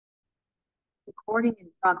Recording in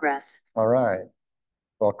progress. All right.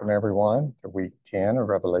 Welcome, everyone, to week 10 of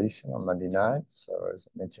Revelation on Monday night. So as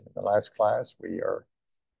I mentioned in the last class, we are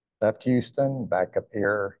left Houston, back up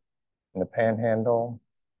here in the Panhandle.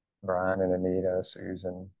 Brian and Anita,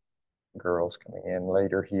 Susan, girls coming in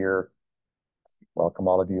later here. Welcome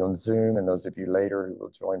all of you on Zoom and those of you later who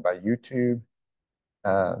will join by YouTube.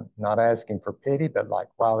 Not asking for pity, but like,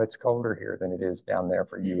 wow, it's colder here than it is down there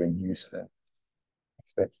for you in Houston.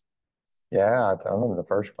 Yeah, I told them in the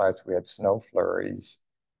first class we had snow flurries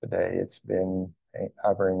today. It's been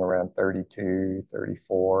hovering around 32,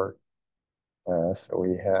 34. So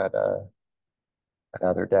we had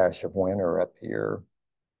another dash of winter up here.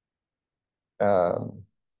 Um,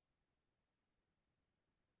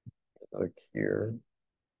 look here.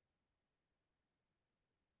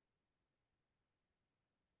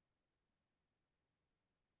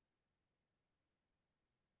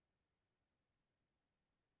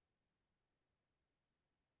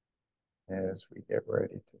 As we get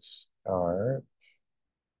ready to start.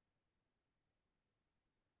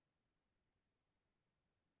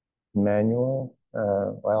 Emmanuel,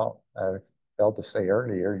 well, I failed to say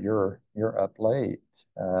earlier, you're up late,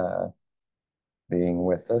 being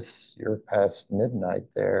with us. You're past midnight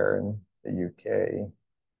there in the UK.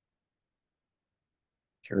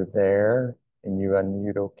 You're there and you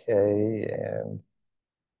unmute okay, and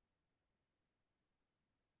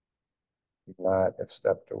you might have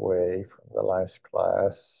stepped away from the last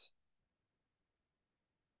class.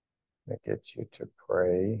 To get you to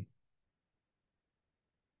pray.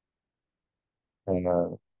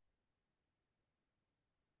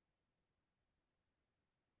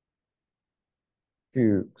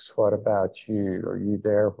 Dukes, what about you? Are you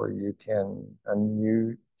there where you can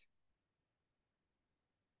unmute?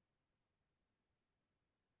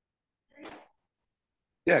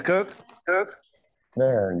 Yeah, Kirk.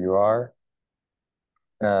 There you are.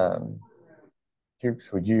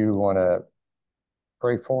 Dukes, would you want to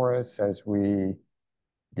pray for us as we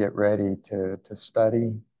get ready to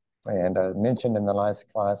study? And I mentioned in the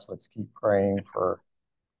last class, let's keep praying for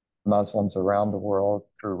Muslims around the world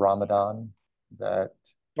through Ramadan, that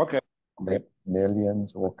Okay.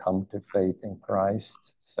 millions will come to faith in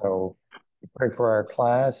Christ. So we pray for our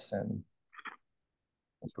class, and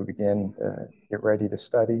as we begin to get ready to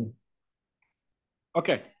study.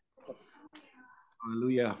 Okay.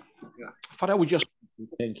 Hallelujah. Father, we just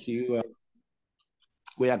thank you.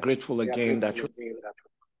 We are grateful again that you.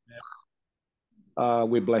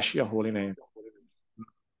 We bless your holy name.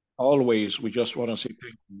 Always, we just want to say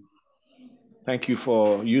thank you. Thank you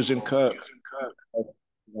for using Kirk.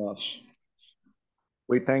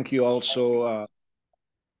 We thank you also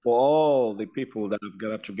for all the people that have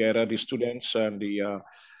gathered together, the students and the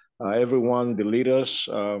everyone, the leaders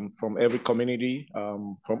from every community,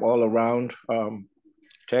 from all around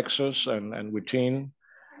Texas and within.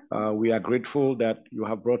 We are grateful that you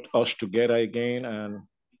have brought us together again, and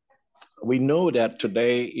we know that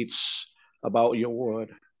today it's about your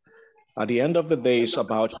word. At the end of the day, it's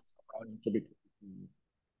about to be.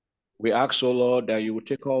 We ask, oh Lord, that you will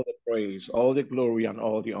take all the praise, all the glory, and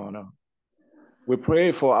all the honor. We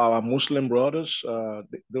pray for our Muslim brothers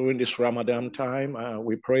during this Ramadan time.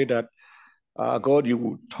 We pray that, God, you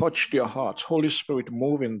will touch their hearts. Holy Spirit,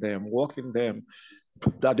 move in them, walk in them,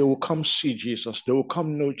 that they will come see Jesus, they will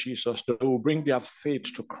come know Jesus, they will bring their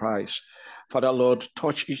faith to Christ. Father, Lord,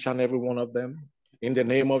 touch each and every one of them in the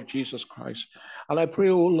name of Jesus Christ. And I pray,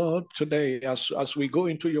 oh Lord, today, as we go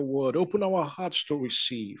into your word, open our hearts to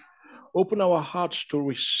receive. Open our hearts to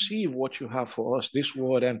receive what you have for us, this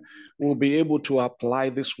word, and we'll be able to apply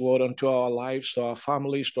this word unto our lives, to our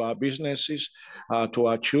families, to our businesses, to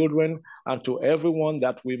our children, and to everyone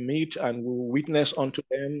that we meet, and will witness unto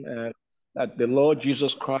them. And that the Lord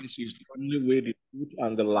Jesus Christ is the only way, the truth,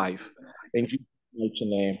 and the life. In Jesus' mighty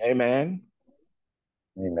name, amen.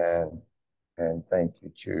 Amen. And thank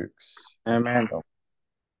you, Jukes. Amen.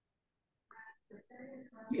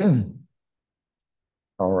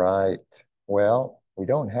 All right. Well, we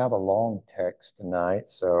don't have a long text tonight,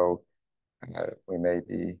 so we may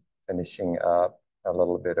be finishing up a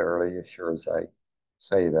little bit early. As sure as I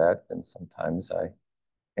say that, then sometimes I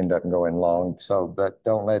end up going long. So, but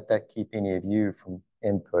don't let that keep any of you from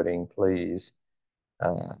inputting, please.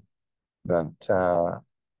 But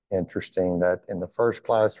interesting that in the first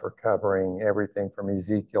class, we're covering everything from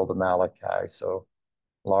Ezekiel to Malachi. So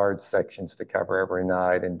large sections to cover every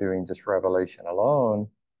night, and doing just Revelation alone,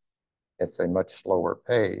 it's a much slower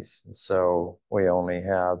pace. So we only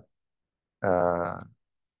have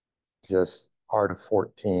just part of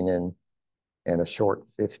 14 and a short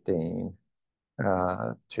 15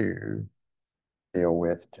 to deal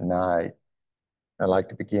with tonight. I'd like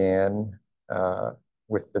to begin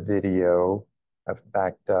with the video. I've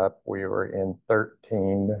backed up. We were in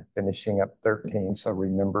 13, finishing up 13. So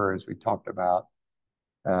remember, as we talked about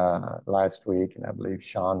last week, and I believe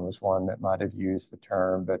Sean was one that might have used the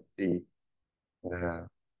term, but the, the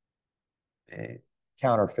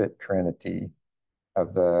counterfeit trinity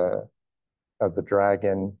of the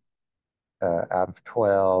dragon out of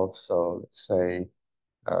 12. So let's say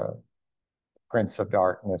uh, Prince of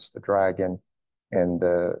Darkness, the dragon, and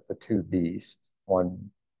the two beasts,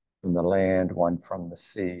 one from the land, one from the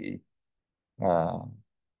sea. Um,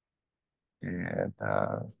 and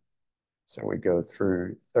so we go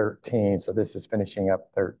through 13. So this is finishing up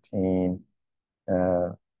 13. Uh,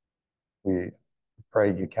 we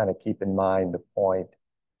pray you kind of keep in mind the point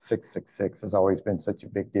 666 has always been such a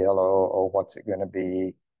big deal. Oh, what's it going to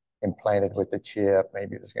be? Implanted with the chip?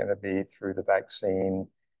 Maybe it was going to be through the vaccine.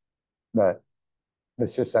 But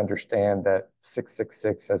let's just understand that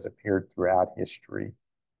 666 has appeared throughout history,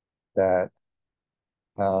 that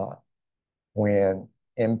uh, when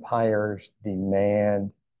empires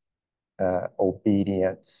demand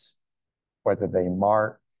obedience, whether they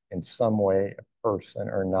mark in some way a person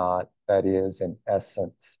or not, that is, in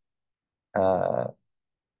essence, uh,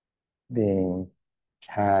 being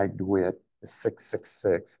tagged with the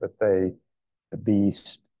 666, that the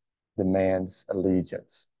beast demands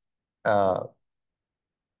allegiance. Uh,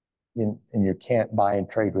 and you can't buy and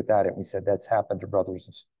trade without it. We said that's happened to brothers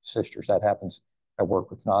and sisters. That happens. I work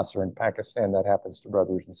with Nasser in Pakistan. That happens to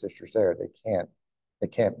brothers and sisters there. They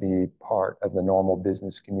can't be part of the normal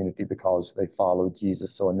business community because they follow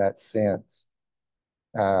Jesus. So in that sense,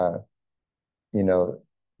 uh, you know,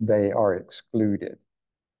 they are excluded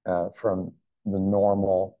from the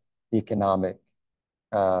normal economic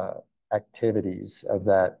uh, activities of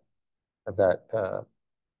that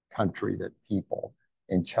country, that people.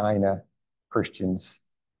 In China, Christians,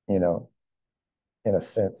 you know, in a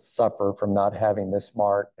sense, suffer from not having this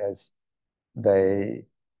mark, as they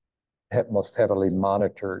have most heavily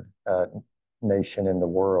monitored nation in the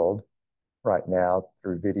world right now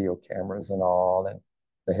through video cameras and all. And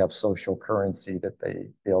they have social currency that they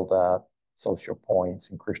build up, social points,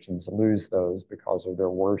 and Christians lose those because of their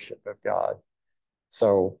worship of God.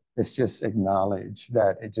 So it's just acknowledge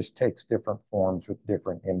that it just takes different forms with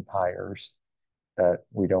different empires, that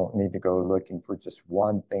we don't need to go looking for just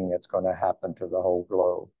one thing that's going to happen to the whole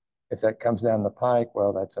globe. If that comes down the pike,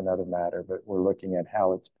 well, that's another matter, but we're looking at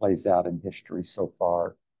how it plays out in history so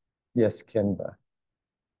far. Yes, Kenba.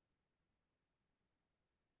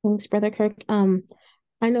 Thanks, Brother Kirk.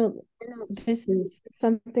 I know this is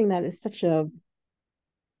something that is such a,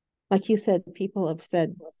 like you said, people have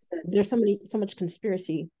said there's so much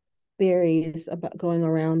conspiracy theories about going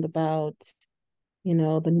around about,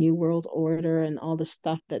 the New World Order and all the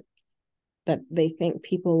stuff that they think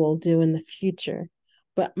people will do in the future.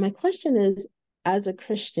 But my question is, as a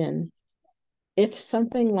Christian, if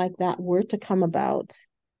something like that were to come about,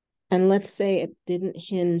 and let's say it didn't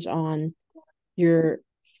hinge on your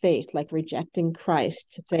faith, like rejecting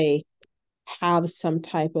Christ, to say have some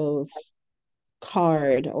type of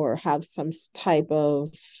card or have some type of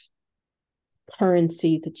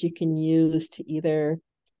currency that you can use to either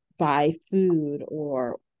buy food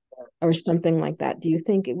or something like that. Do you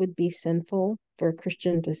think it would be sinful for a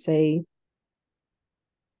Christian to say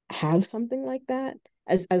have something like that,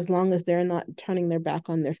 as long as they're not turning their back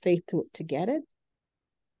on their faith to get it?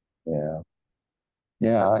 Yeah.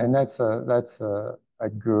 Yeah. And that's a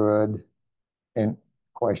good and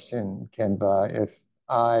question, Kenba. If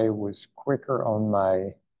I was quicker on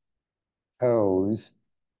my toes,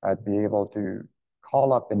 I'd be able to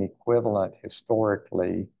call up an equivalent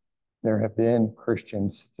historically. There have been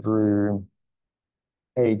Christians through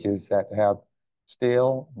ages that have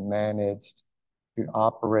still managed to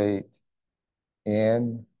operate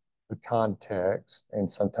in the context,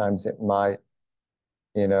 and sometimes it might,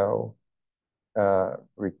 you know,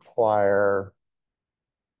 require,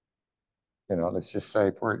 let's just say,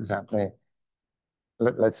 for example,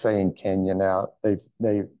 let's say in Kenya now,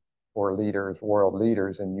 they were leaders, world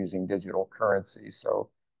leaders in using digital currency. So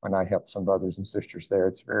when I help some brothers and sisters there,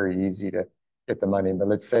 it's very easy to get the money. But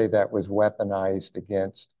let's say that was weaponized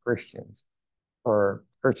against Christians, or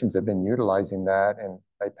Christians have been utilizing that, and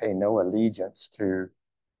they pay no allegiance to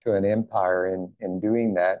an empire in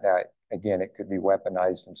doing that. Now, again, it could be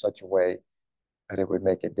weaponized in such a way that it would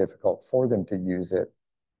make it difficult for them to use it.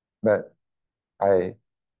 But I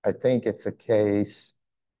I think it's a case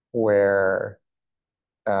where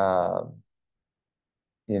um,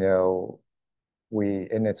 you know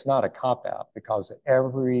and it's not a cop out, because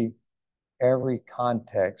every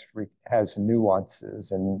context has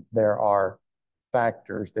nuances, and there are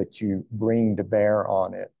factors that you bring to bear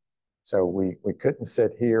on it. So we couldn't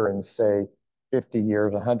sit here and say 50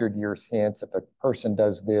 years, 100 years hence, if a person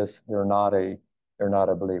does this, they're not a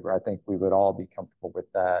believer. I think we would all be comfortable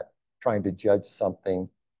with that, trying to judge something,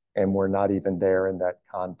 and we're not even there in that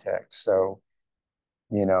context. So,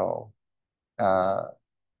 you know, uh,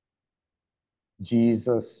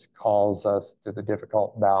 Jesus calls us to the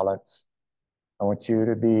difficult balance. I want you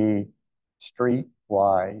to be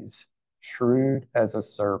streetwise, shrewd as a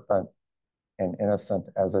serpent, and innocent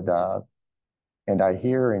as a dove. And I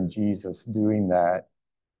hear in Jesus doing that,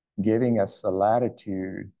 giving us the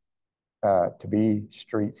latitude to be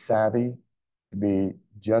street savvy, to be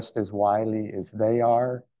just as wily as they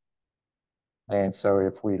are. And so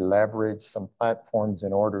if we leverage some platforms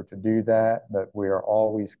in order to do that, but we are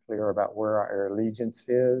always clear about where our allegiance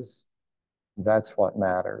is, that's what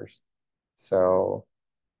matters. So,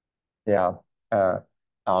 yeah,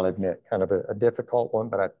 I'll admit, kind of a difficult one,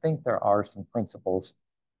 but I think there are some principles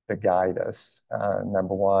to guide us.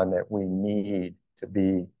 Number one, that we need to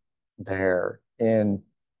be there in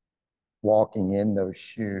walking in those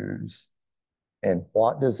shoes. And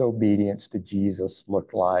what does obedience to Jesus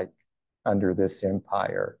look like under this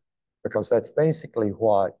empire? Because that's basically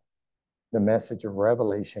what the message of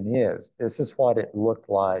Revelation is. This is what it looked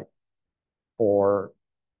like for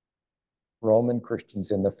Roman Christians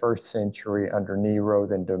in the first century under Nero,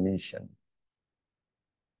 then Domitian.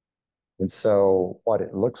 And so, what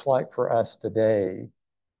it looks like for us today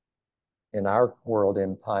in our world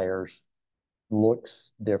empires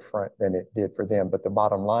looks different than it did for them. But the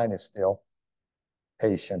bottom line is still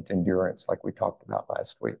patient endurance, like we talked about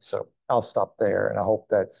last week. So I'll stop there, and I hope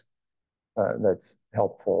that's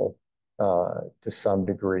helpful to some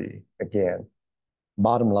degree. Again,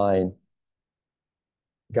 bottom line,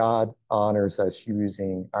 God honors us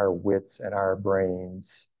using our wits and our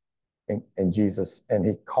brains, and Jesus, and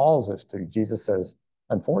He calls us to. Jesus says,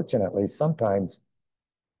 unfortunately, sometimes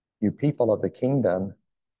you people of the kingdom,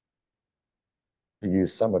 to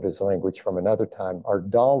use some of His language from another time, are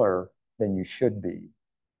duller than you should be.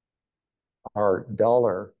 Are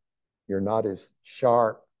duller. You're not as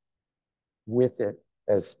sharp with it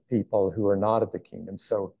as people who are not of the kingdom.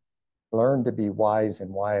 So learn to be wise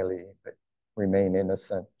and wily, but remain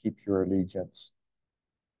innocent. Keep your allegiance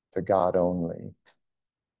to God only.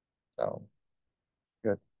 So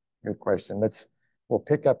good question. We'll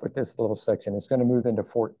pick up with this little section. It's going to move into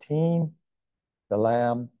 14. The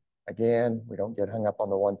Lamb, again, we don't get hung up on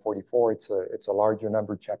the 144. It's a larger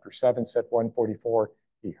number. Chapter 7 said 144.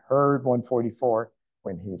 He heard 144.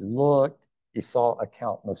 When he looked, he saw a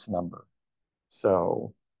countless number.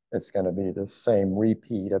 So it's going to be the same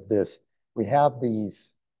repeat of this. We have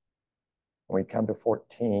these, when we come to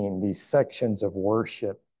 14, these sections of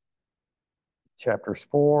worship, chapters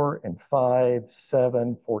 4 and 5,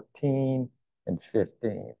 7, 14, and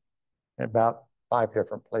 15. And about 5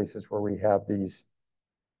 different places where we have these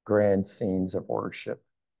grand scenes of worship.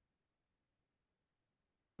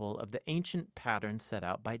 Of the ancient pattern set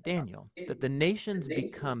out by Daniel, that the nations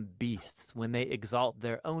become beasts when they exalt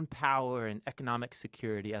their own power and economic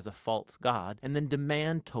security as a false god and then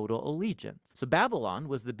demand total allegiance. So Babylon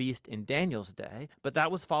was the beast in Daniel's day, but that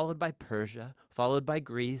was followed by Persia, followed by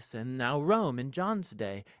Greece, and now Rome in John's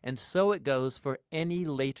day, and so it goes for any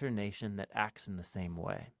later nation that acts in the same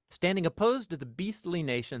way. Standing opposed to the beastly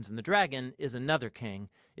nations and the dragon is another king.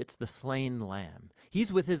 It's the slain lamb.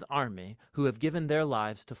 He's with his army, who have given their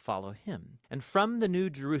lives to follow him. And from the New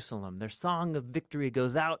Jerusalem, their song of victory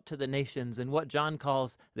goes out to the nations in what John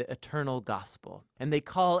calls the eternal gospel. And they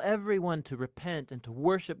call everyone to repent and to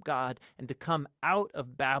worship God and to come out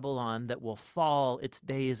of Babylon that will fall, its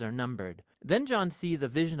days are numbered. Then John sees a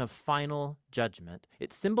vision of final judgment.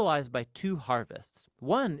 It's symbolized by 2 harvests.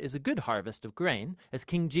 One is a good harvest of grain, as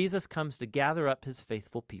King Jesus comes to gather up his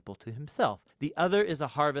faithful people to himself. The other is a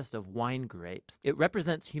harvest of wine grapes. It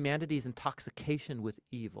represents humanity's intoxication with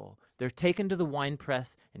evil. They're taken to the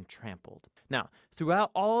winepress and trampled. Now, throughout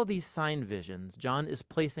all these sign visions, John is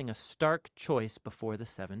placing a stark choice before the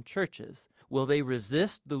 7 churches. Will they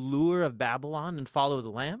resist the lure of Babylon and follow the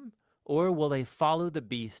Lamb? Or will they follow the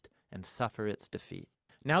beast and suffer its defeat?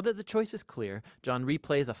 Now that the choice is clear, John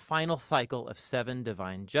replays a final cycle of 7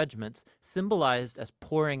 divine judgments, symbolized as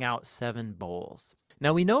pouring out 7 bowls.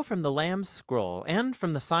 Now we know from the Lamb's scroll and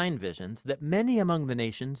from the sign visions that many among the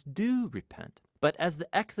nations do repent. But as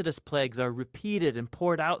the Exodus plagues are repeated and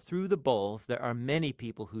poured out through the bowls, there are many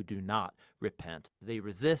people who do not repent. They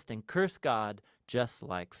resist and curse God just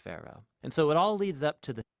like Pharaoh. And so it all leads up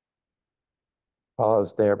to the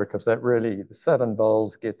Pause there, because that really, the 7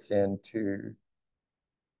 bowls gets into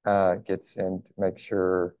make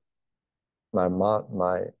sure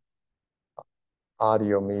my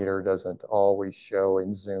audio meter doesn't always show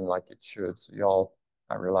in Zoom like it should. So y'all,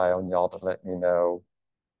 I rely on y'all to let me know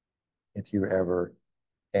if you ever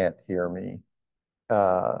can't hear me.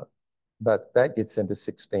 But that gets into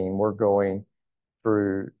 16. We're going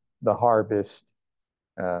through the harvest,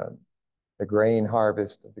 uh, the grain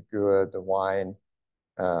harvest of the good, the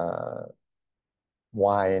uh,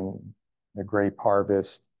 wine, the grape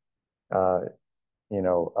harvest, uh,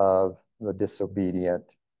 of the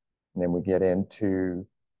disobedient. And then we get into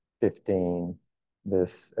 15,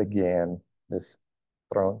 this again, this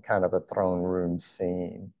kind of a throne room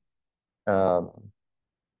scene. Um,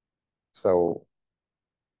 so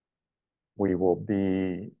we will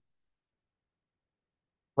be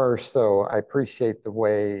first. So I appreciate the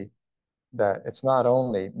way that it's not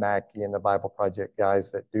only Mackie and the Bible Project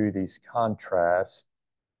guys that do these contrasts.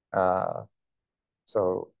 Uh,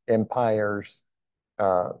 so empires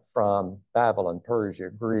from Babylon, Persia,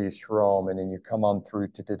 Greece, Rome, and then you come on through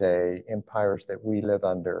to today, empires that we live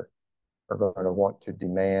under are going to want to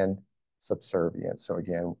demand subservience. So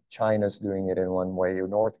again, China's doing it in one way,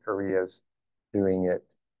 North Korea's doing it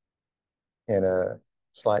in a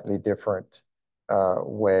slightly different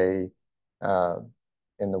way.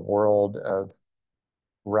 In the world of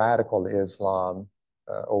radical Islam,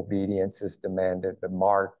 obedience is demanded. The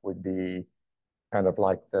mark would be kind of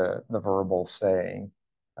like the verbal saying,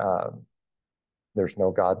 um, there's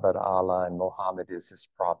no God but Allah and Muhammad is his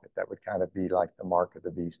prophet. That would kind of be like the mark of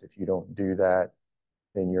the beast. If you don't do that,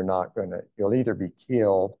 then you'll either be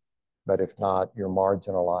killed, but if not, you're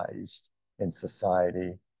marginalized in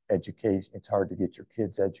society. Education, it's hard to get your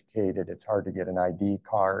kids educated. It's hard to get an ID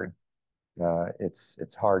card.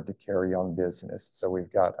 It's hard to carry on business. So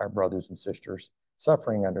we've got our brothers and sisters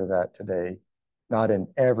suffering under that today, not in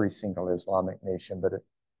every single Islamic nation, but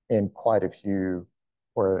in quite a few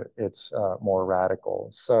where it's more radical.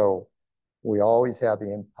 So we always have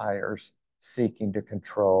the empires seeking to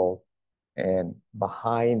control, and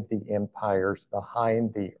behind the empires,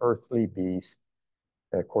 behind the earthly beast,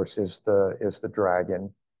 of course, is the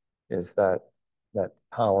dragon, is that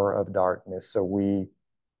power of darkness. So we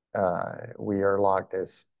are locked,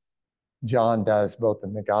 as John does both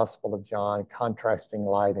in the Gospel of John, contrasting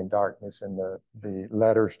light and darkness. In the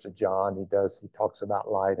letters to John, he talks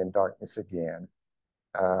about light and darkness again.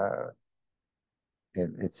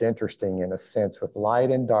 It's interesting in a sense, with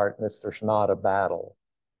light and darkness, there's not a battle.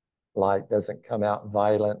 Light doesn't come out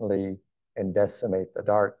violently and decimate the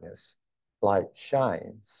darkness. Light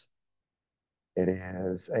shines. It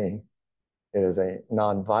is a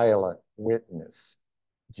nonviolent witness.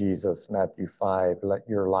 Jesus, Matthew 5, let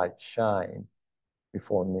your light shine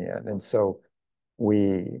before men. And so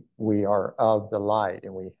we are of the light,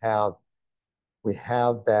 and we have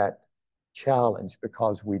that challenge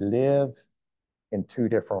because we live in two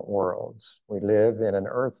different worlds. We live in an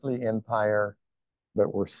earthly empire,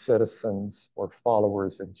 but we're citizens, we're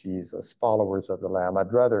followers of Jesus, followers of the Lamb.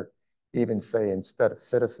 I'd rather even say instead of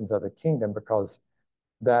citizens of the kingdom, because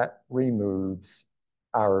that removes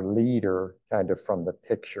our leader kind of from the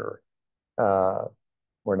picture.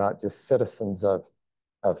 We're not just citizens of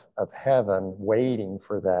heaven waiting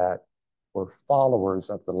for that. We're followers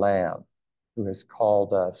of the Lamb who has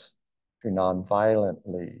called us to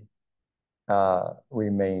nonviolently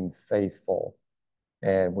remain faithful.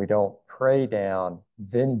 And we don't pray down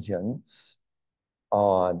vengeance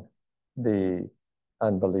on the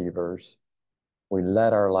unbelievers. We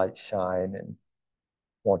let our light shine and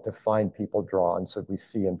want to find people drawn. So we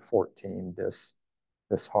see in 14 this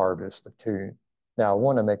harvest of two. Now I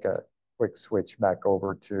want to make a quick switch back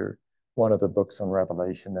over to one of the books on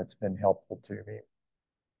Revelation that's been helpful to me.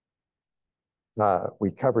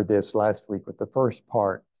 We covered this last week with the first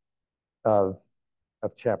part of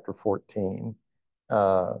chapter 14.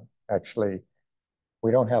 Actually,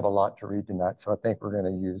 we don't have a lot to read tonight, so I think we're going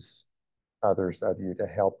to use others of you to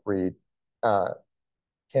help read.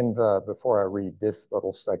 Kenva, before I read this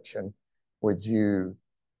little section, would you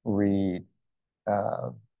read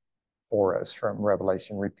for us from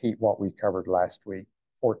Revelation? Repeat what we covered last week,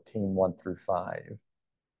 14, 1 through 5.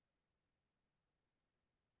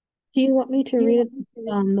 Do you want me to read it,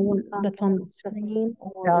 the one that's on the screen,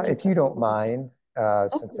 Yeah, or? if you don't mind,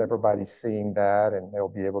 since Okay. everybody's seeing that and they'll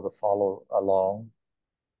be able to follow along.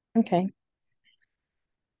 Okay.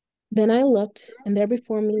 Then I looked, and there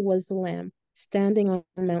before me was the Lamb, standing on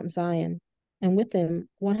Mount Zion, and with him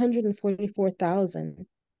 144,000,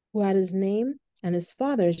 who had his name and his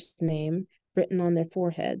father's name written on their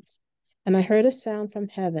foreheads. And I heard a sound from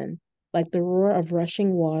heaven, like the roar of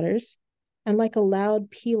rushing waters, and like a loud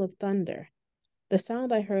peal of thunder. The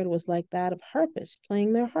sound I heard was like that of harpists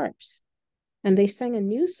playing their harps. And they sang a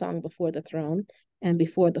new song before the throne and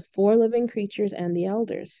before the four living creatures and the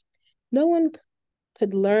elders. No one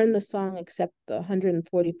could learn the song except the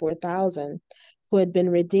 144,000 who had been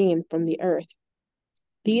redeemed from the earth.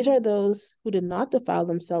 These are those who did not defile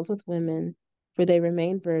themselves with women, for they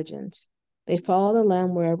remained virgins. They follow the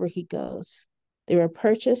Lamb wherever he goes. They were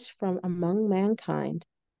purchased from among mankind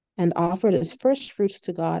and offered as first fruits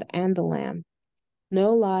to God and the Lamb.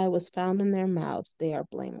 No lie was found in their mouths. They are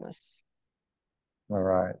blameless. All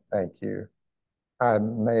right, thank you. I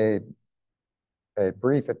made a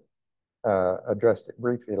brief addressed it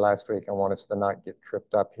briefly last week. I want us to not get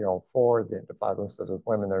tripped up here on 4. The defile themselves with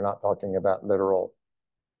women. They're not talking about literal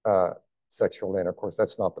sexual intercourse.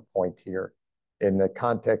 That's not the point here. In the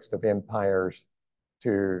context of empires,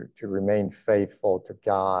 to remain faithful to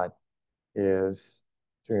God is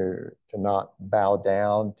to not bow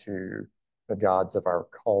down to the gods of our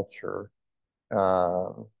culture,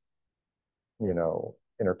 um,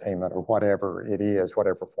 entertainment or whatever it is,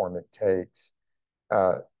 whatever form it takes,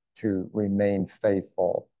 to remain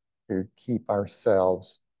faithful, to keep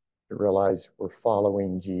ourselves, to realize we're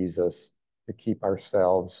following Jesus, to keep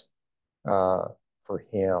ourselves for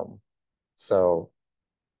him. So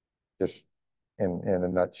just in a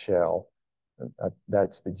nutshell,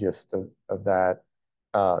 that's the gist of that.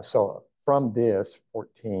 So from this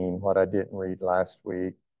 14, what I didn't read last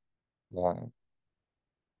week, uh,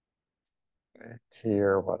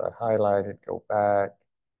 here, what I highlighted, go back.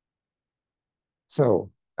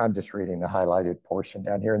 So I'm just reading the highlighted portion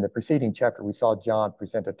down here. In the preceding chapter, we saw John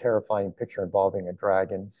present a terrifying picture involving a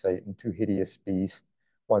dragon, Satan, two hideous beasts,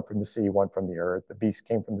 one from the sea, one from the earth. The beast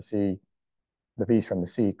came from the sea. The beast from the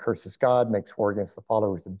sea curses God, makes war against the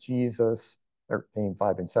followers of Jesus, 13,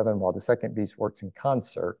 5, and 7, while the second beast works in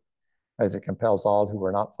concert as it compels all who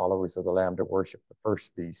are not followers of the Lamb to worship the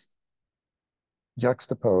first beast.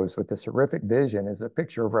 Juxtaposed with this horrific vision is a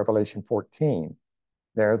picture of Revelation 14.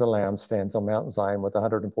 There the Lamb stands on Mount Zion with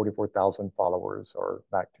 144,000 followers, or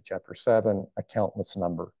back to chapter 7, a countless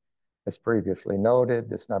number. As previously noted,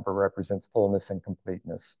 this number represents fullness and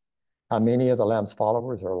completeness. How many of the Lamb's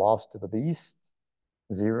followers are lost to the beast?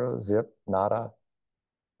 0, zip, nada.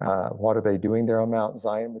 What are they doing there on Mount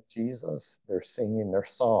Zion with Jesus? They're singing their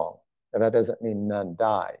song. And that doesn't mean none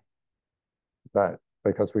die, but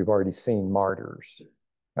because we've already seen martyrs.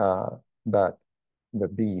 But the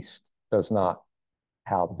beast does not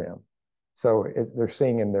have them. So they're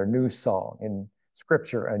singing their new song. In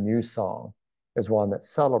Scripture, a new song is one that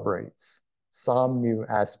celebrates some new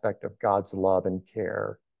aspect of God's love and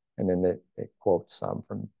care. And then it quotes some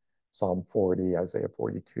from Psalm 40, Isaiah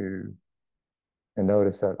 42. And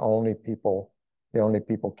notice that the only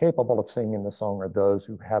people capable of singing the song are those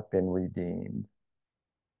who have been redeemed.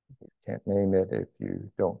 You can't name it if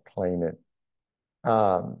you don't claim it.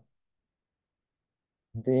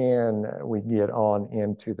 Then we get on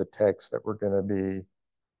into the text that we're going to be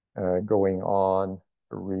going on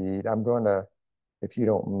to read. I'm going to, if you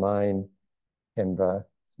don't mind, Kenva,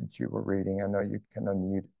 since you were reading, I know you can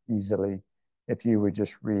unmute easily. If you would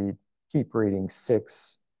just keep reading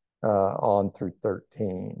 6 on through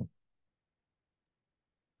 13.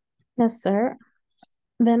 Yes, sir.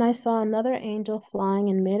 Then I saw another angel flying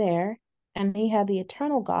in midair, and he had the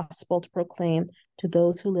eternal gospel to proclaim to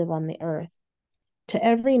those who live on the earth, to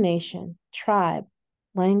every nation, tribe,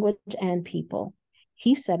 language, and people.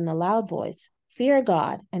 He said in a loud voice, "Fear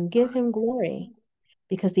God and give him glory,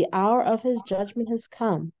 because the hour of his judgment has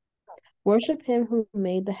come. Worship him who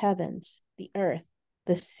made the heavens, the earth,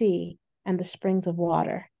 the sea, and the springs of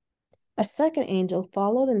water." A second angel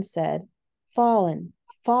followed and said, "Fallen,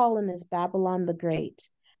 fallen is Babylon the Great,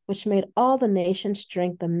 which made all the nations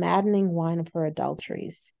drink the maddening wine of her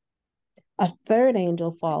adulteries." A third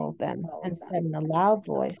angel followed them and said in a loud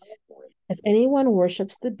voice, "If anyone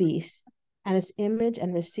worships the beast and its image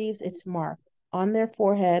and receives its mark on their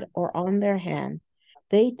forehead or on their hand,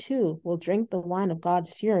 they too will drink the wine of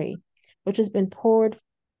God's fury, which has been poured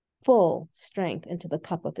full strength into the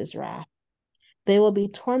cup of his wrath. They will be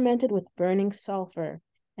tormented with burning sulfur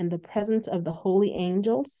in the presence of the holy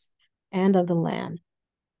angels and of the Lamb.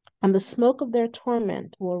 And the smoke of their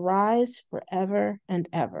torment will rise forever and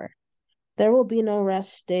ever. There will be no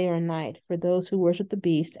rest day or night for those who worship the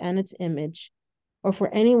beast and its image, or for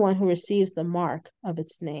anyone who receives the mark of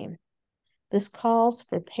its name. This calls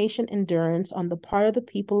for patient endurance on the part of the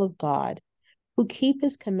people of God, who keep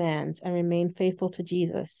his commands and remain faithful to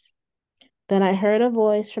Jesus. Then I heard a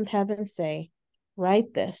voice from heaven say,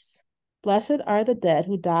 "Write this: Blessed are the dead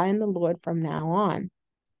who die in the Lord from now on.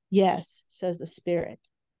 Yes, says the Spirit,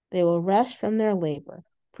 they will rest from their labor,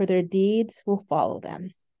 for their deeds will follow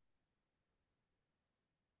them."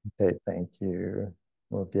 Okay, thank you.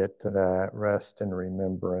 We'll get to that, rest and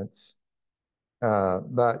remembrance.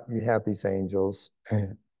 But you have these angels,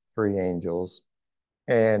 three angels.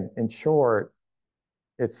 And in short,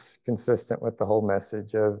 it's consistent with the whole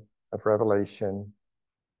message of Revelation,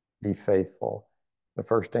 be faithful. The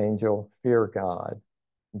first angel, fear God,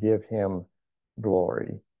 give him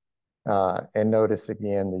glory. And notice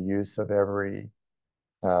again the use of every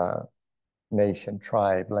nation,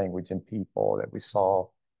 tribe, language, and people that we saw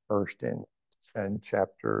first in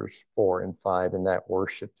chapters 4 and 5 in that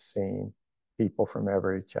worship scene. People from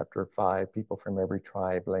every chapter 5, people from every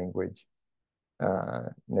tribe, language,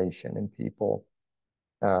 nation, and people.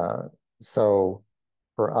 So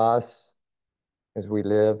for us, as we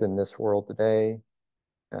live in this world today,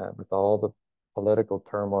 with all the political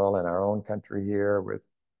turmoil in our own country here, with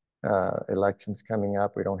elections coming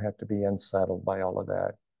up, we don't have to be unsettled by all of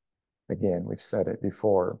that. Again, we've said it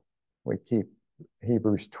before. We keep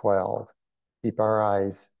Hebrews 12, keep our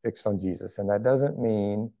eyes fixed on Jesus. And that doesn't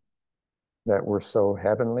mean that we're so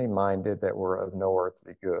heavenly minded that we're of no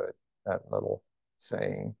earthly good, that little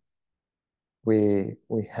saying. We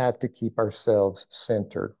have to keep ourselves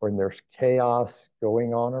centered. When there's chaos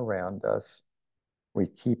going on around us, we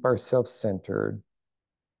keep ourselves centered,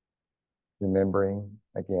 remembering,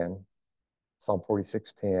 again, Psalm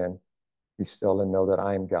 46:10, be still and know that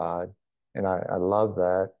I am God. And I love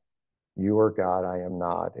that. You are God, I am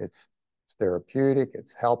not. It's therapeutic,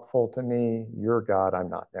 it's helpful to me. You're God, I'm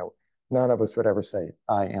not. Now, none of us would ever say,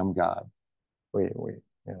 I am God. We'd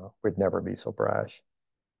never be so brash.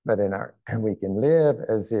 But we can live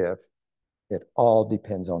as if it all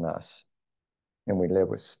depends on us. And we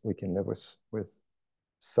can live with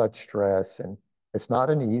such stress. And it's not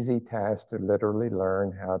an easy task to literally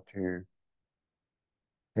learn how to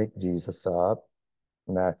take Jesus up.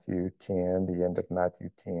 Matthew 10, the end of Matthew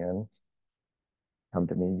 10. Come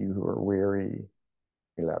to me, you who are weary.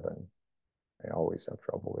 11. I always have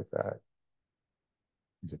trouble with that.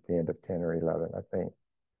 It's at the end of 10 or 11, I think.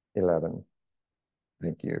 11.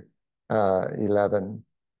 Thank you. 11.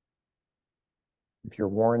 If you're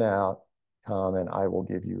worn out, come and I will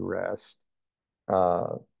give you rest.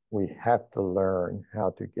 We have to learn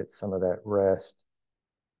how to get some of that rest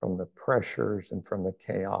from the pressures and from the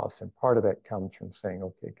chaos. And part of that comes from saying,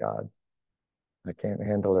 okay, God, I can't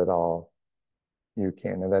handle it all. You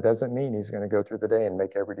can. And that doesn't mean he's going to go through the day and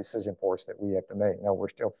make every decision for us that we have to make. No, we're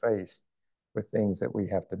still faced with things that we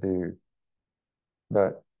have to do.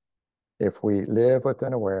 But if we live with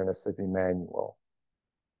an awareness of Emmanuel,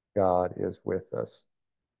 God is with us,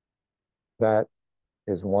 that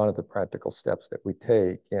is one of the practical steps that we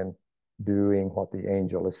take in doing what the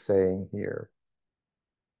angel is saying here.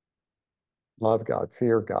 Love God,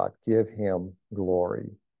 fear God, give him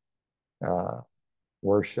glory,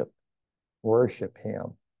 worship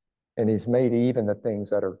him. And he's made even the things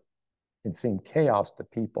that can seem chaos to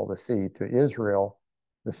people, the sea. To Israel,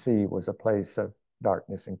 the sea was a place of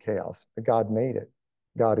darkness and chaos, but God made it.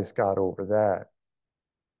 God is God over that.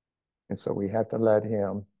 And so we have to let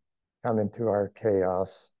him come into our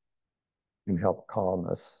chaos and help calm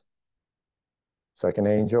us. Second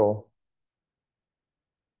angel,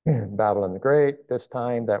 Babylon the Great. This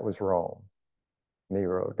time that was Rome,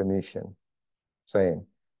 Nero, Domitian, saying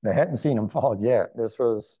they hadn't seen him fall yet. This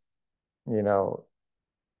was, the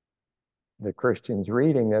Christians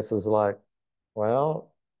reading this was like,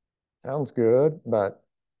 well, sounds good, but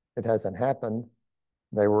it hasn't happened.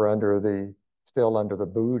 They were still under the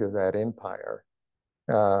boot of that empire.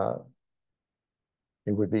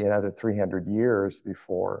 It would be another 300 years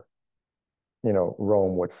before,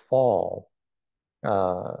 Rome would fall.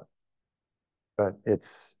 But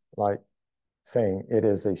it's like saying it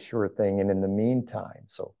is a sure thing. And in the meantime,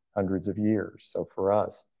 so hundreds of years. So for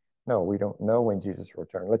us, no, we don't know when Jesus will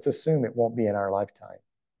return. Let's assume it won't be in our lifetime.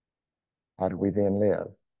 How do we then live?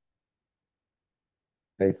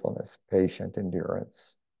 Faithfulness, patient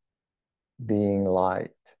endurance, being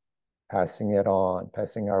light, passing it on,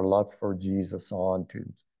 passing our love for Jesus on to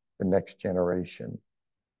the next generation.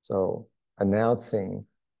 So announcing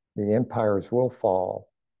the empires will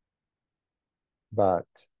fall, but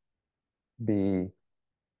be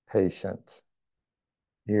patient.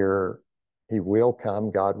 Here, he will come.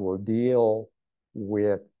 God will deal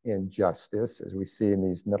with injustice, as we see in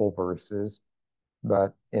these middle verses.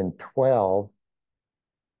 But in 12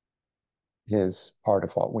 is part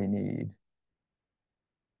of what we need.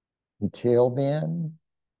 Until then,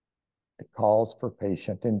 it calls for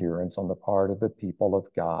patient endurance on the part of the people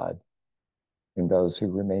of God and those who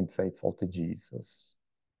remain faithful to Jesus.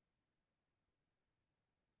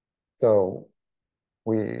 So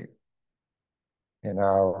we, in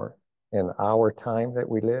our in our time that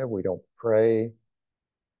we live. We don't pray,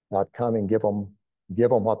 God come and give them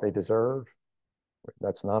what they deserve.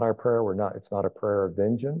 That's not our prayer. It's not a prayer of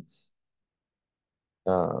vengeance.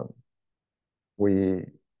 We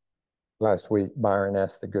last week, Byron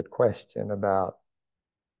asked a good question about,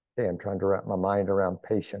 okay, I'm trying to wrap my mind around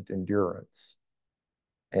patient endurance.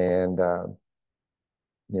 And,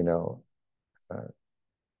 you know,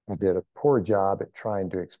 I did a poor job at trying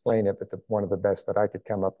to explain it, but one of the best that I could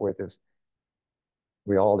come up with is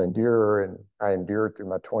we all endure, and I endured through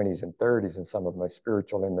my 20s and 30s and some of my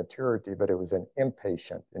spiritual immaturity, but it was an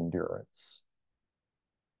impatient endurance.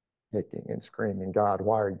 Kicking and screaming, God,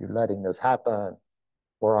 why are you letting this happen?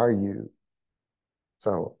 Where are you?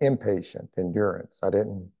 So impatient endurance. I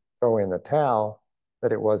didn't throw in the towel,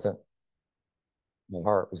 but it wasn't, my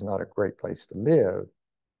heart was not a great place to live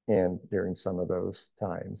in during some of those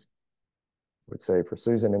times. I would say for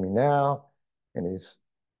Susan and me now, in these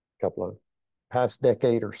couple of past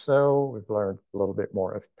decade or so, we've learned a little bit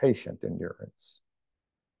more of patient endurance.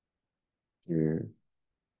 To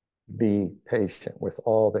be patient with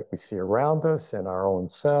all that we see around us and our own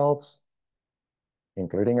selves,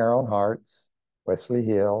 including our own hearts. Wesley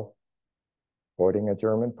Hill, quoting a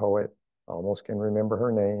German poet, almost can remember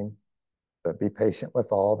her name, but be patient with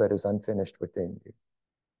all that is unfinished within you.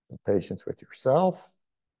 Patience with yourself,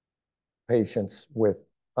 patience with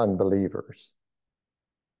unbelievers,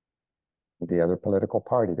 the other political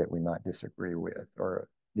party that we might disagree with, or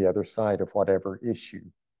the other side of whatever issue.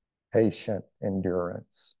 Patient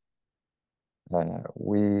endurance.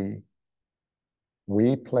 We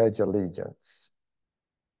pledge allegiance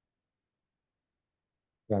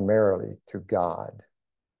primarily to God,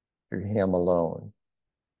 to Him alone.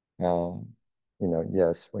 You know,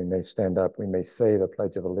 yes, we may stand up, we may say the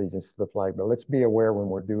Pledge of Allegiance to the flag, but let's be aware when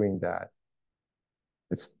we're doing that.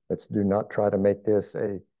 Let's do not try to make this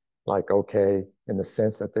okay, in the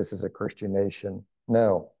sense that this is a Christian nation.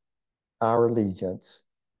 No, our allegiance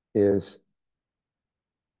is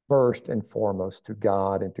first and foremost to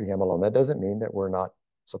God and to Him alone. That doesn't mean that we're not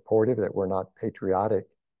supportive, that we're not patriotic.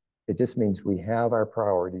 It just means we have our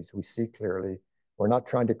priorities. We see clearly. We're not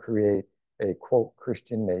trying to create a, quote,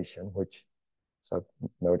 Christian nation, which, as I've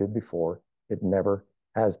noted before, it never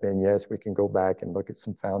has been. Yes, we can go back and look at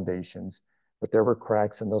some foundations, but there were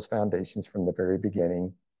cracks in those foundations from the very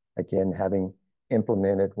beginning. Again, having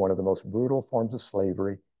implemented one of the most brutal forms of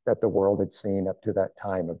slavery that the world had seen up to that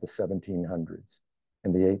time of the 1700s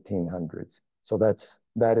and the 1800s. So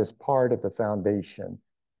that is part of the foundation,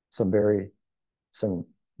 some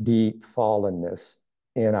deep fallenness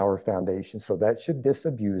in our foundation. So that should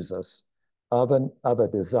disabuse us of a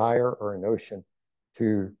desire or a notion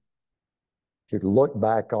to look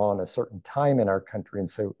back on a certain time in our country and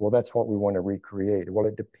say, well, that's what we want to recreate. Well,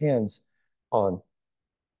 it depends on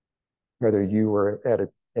whether you were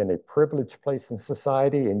in a privileged place in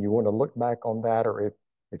society and you want to look back on that, or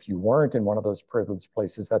if you weren't in one of those privileged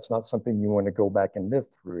places, that's not something you want to go back and live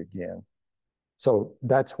through again. So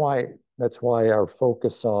that's why our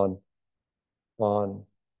focus on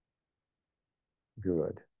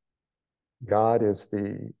good. God is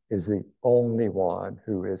the only one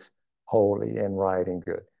who is holy and right and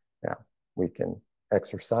good. Now, we can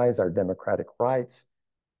exercise our democratic rights,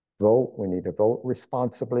 vote. We need to vote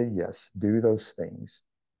responsibly. Yes, do those things.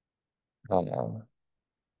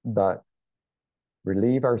 But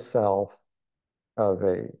relieve ourselves of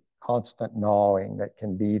a constant gnawing that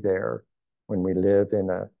can be there when we live in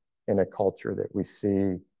a culture that we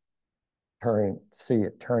see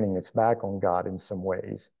it turning its back on God in some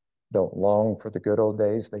ways. Don't long for the good old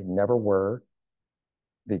days. They never were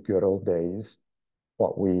the good old days.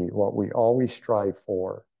 What we always strive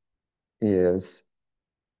for is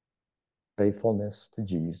faithfulness to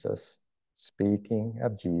Jesus, speaking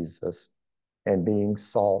of Jesus, and being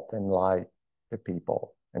salt and light to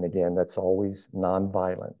people. And again, that's always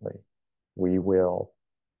non-violently. We will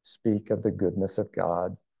speak of the goodness of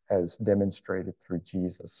God as demonstrated through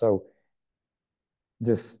Jesus. So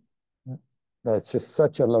that's just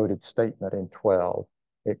such a loaded statement in 12.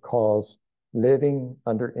 It calls living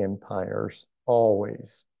under empires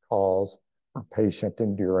always calls for patient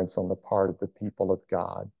endurance on the part of the people of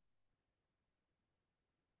God.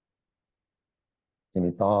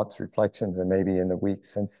 Any thoughts, reflections, and maybe in the week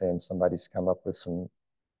since then, somebody's come up with some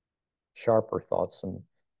sharper thoughts, some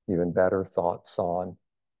even better thoughts on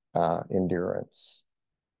endurance.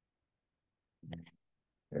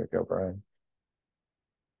 There you go, Brian.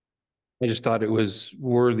 I just thought it was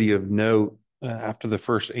worthy of note after the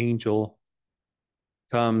first angel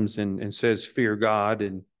comes and says, fear God.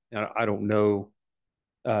 And I don't know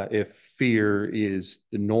if fear is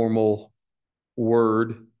the normal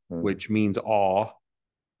word which means awe.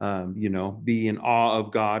 Be in awe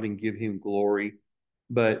of God and give him glory.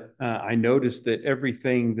 But I noticed that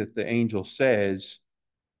everything that the angel says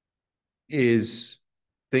is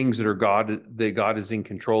things that God is in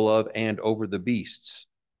control of and over the beasts.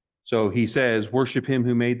 So he says, worship him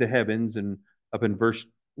who made the heavens. And up in verse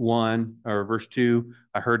 1 or verse 2,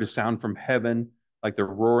 I heard a sound from heaven like the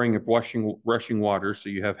roaring of rushing waters. So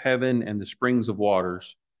you have heaven and the springs of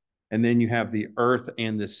waters. And then you have the earth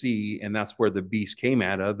and the sea, and that's where the beast came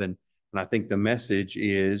out of. And I think the message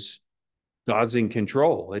is God's in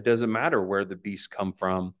control. It doesn't matter where the beasts come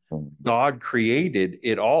from. God created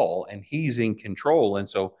it all, and he's in control. And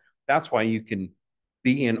so that's why you can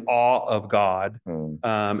be in awe of God,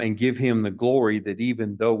 and give him the glory that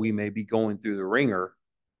even though we may be going through the ringer,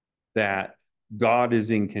 that God is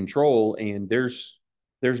in control, and there's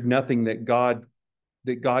nothing that God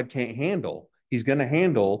can't handle. He's going to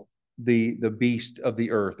handle the beast of the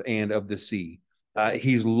earth and of the sea.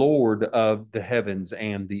 He's Lord of the heavens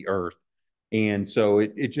and the earth. And so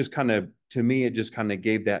it just kind of, to me, it just kind of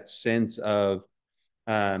gave that sense of,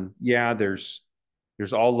 yeah, there's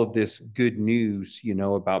all of this good news,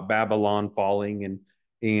 about Babylon falling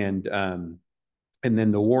and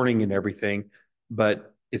then the warning and everything,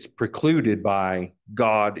 but it's precluded by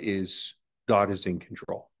God is in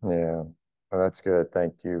control. Yeah, well, that's good.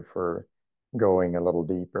 Thank you for going a little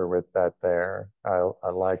deeper with that there. I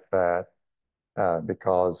like that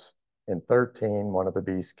because in 13, one of the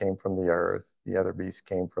beasts came from the earth, the other beast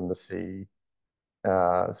came from the sea.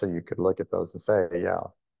 So you could look at those and say, yeah,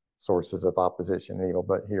 sources of opposition and evil,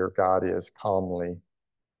 but here God is calmly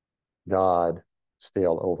God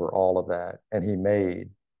still over all of that. And he made,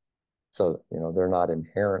 so, they're not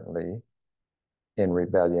inherently in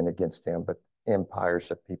rebellion against him, but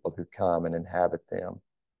empires of people who come and inhabit them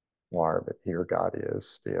are, but here God is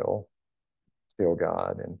still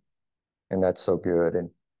God. And that's so good. And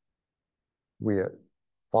we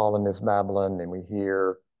fallen as Babylon, and we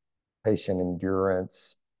hear patient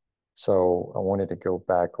endurance. So I wanted to go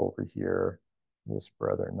back over here, this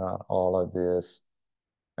brother, not all of this.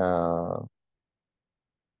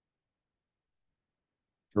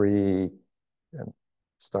 Three, and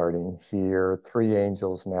starting here, three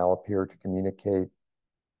angels now appear to communicate.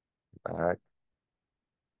 Back,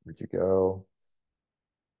 where'd you go?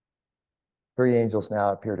 Three angels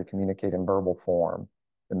now appear to communicate in verbal form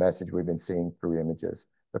the message we've been seeing through images.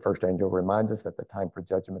 The first angel reminds us that the time for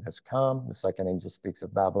judgment has come. The second angel speaks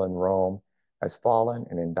of Babylon, Rome has fallen,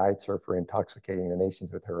 and indicts her for intoxicating the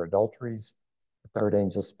nations with her adulteries. The third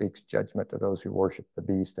angel speaks judgment to those who worship the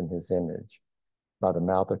beast in his image. By the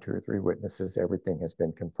mouth of two or three witnesses, everything has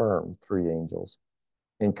been confirmed. Three angels.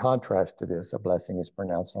 In contrast to this, a blessing is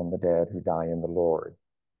pronounced on the dead who die in the Lord.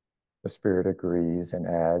 The Spirit agrees and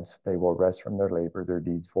adds, they will rest from their labor, their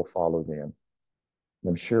deeds will follow them. And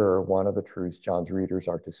I'm sure one of the truths John's readers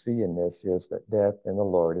are to see in this is that death in the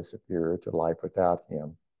Lord is superior to life without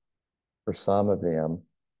him. For some of them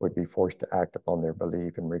would be forced to act upon their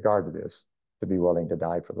belief in regard to this, to be willing to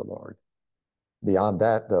die for the Lord. Beyond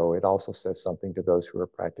that, though, it also says something to those who are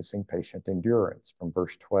practicing patient endurance from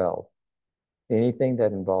verse 12. Anything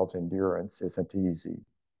that involves endurance isn't easy.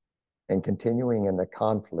 And continuing in the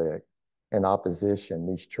conflict and opposition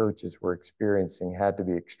these churches were experiencing had to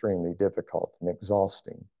be extremely difficult and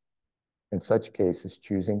exhausting. In such cases,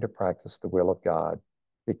 choosing to practice the will of God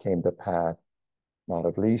became the path not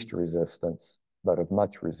of least resistance, but of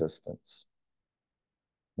much resistance.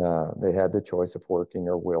 They had the choice of working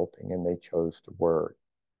or wilting, and they chose to work.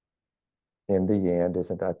 In the end,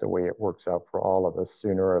 isn't that the way it works out for all of us?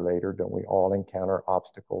 Sooner or later, don't we all encounter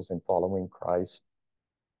obstacles in following Christ?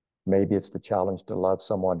 Maybe it's the challenge to love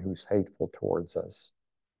someone who's hateful towards us.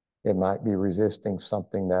 It might be resisting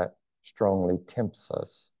something that strongly tempts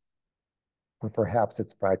us. Or perhaps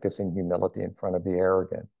it's practicing humility in front of the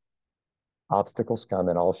arrogant. Obstacles come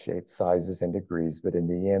in all shapes, sizes, and degrees, but in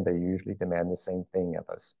the end, they usually demand the same thing of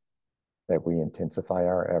us, that we intensify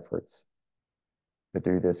our efforts. To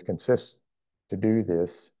do this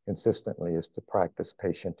consistently is to practice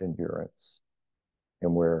patient endurance.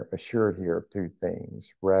 And we're assured here of two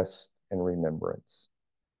things, rest and remembrance.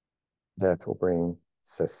 Death will bring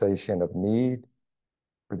cessation of need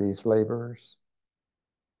for these laborers,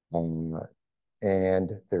 and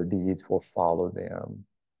their deeds will follow them.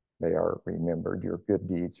 They are remembered. Your good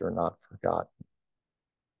deeds are not forgotten.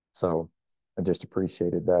 So I just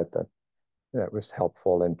appreciated that was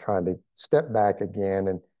helpful in trying to step back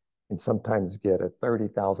again and sometimes get a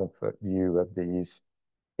 30,000-foot view of these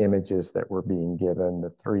images that were being given,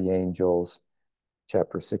 the three angels.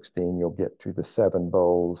 Chapter 16, you'll get to the seven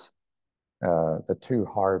bowls, the two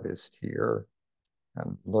harvests here.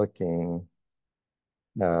 I'm looking.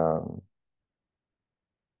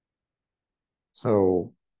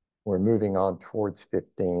 So we're moving on towards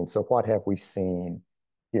 15. So what have we seen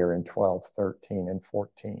here in 12, 13, and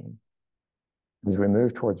 14? As we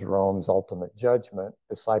move towards Rome's ultimate judgment,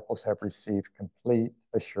 disciples have received complete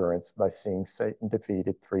assurance by seeing Satan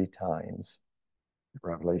defeated 3 times.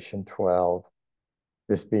 Revelation 12.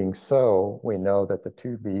 This being so, we know that the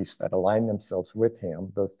 2 beasts that align themselves with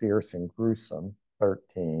him, though fierce and gruesome,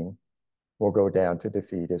 13, will go down to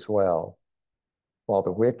defeat as well. While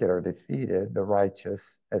the wicked are defeated, the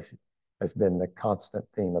righteous, as has been the constant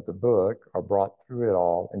theme of the book, are brought through it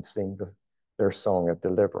all and sing their song of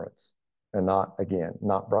deliverance. And not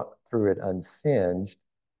brought through it unsinged,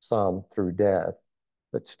 some through death,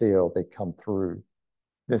 but still they come through.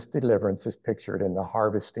 This deliverance is pictured in the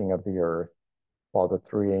harvesting of the earth, while the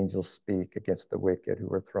 3 angels speak against the wicked who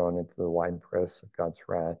are thrown into the winepress of God's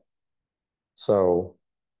wrath. So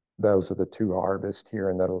those are the 2 harvests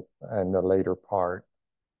here in the later part.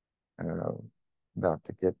 About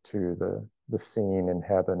to get to the scene in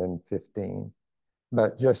heaven in 15.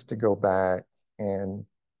 But just to go back and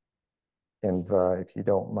if you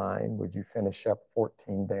don't mind, would you finish up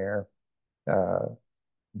 14 there,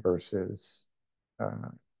 verses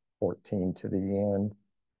 14 to the end?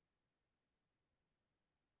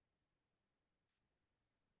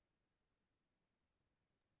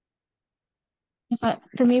 Is that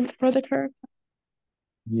for me, Brother Kirk?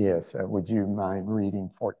 Yes. Would you mind reading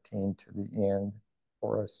 14 to the end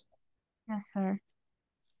for us? Yes, sir.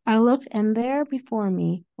 I looked, and there before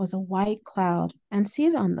me was a white cloud, and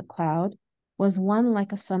seated on the cloud was one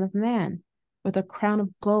like a son of man, with a crown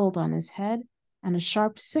of gold on his head, and a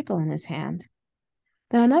sharp sickle in his hand.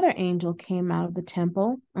 Then another angel came out of the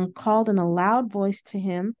temple, and called in a loud voice to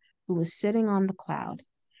him who was sitting on the cloud,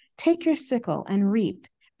 Take your sickle and reap,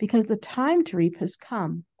 because the time to reap has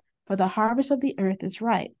come, for the harvest of the earth is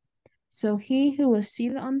ripe. So he who was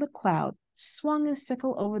seated on the cloud swung his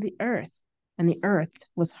sickle over the earth, and the earth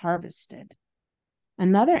was harvested.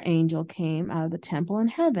 Another angel came out of the temple in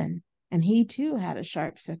heaven, and he too had a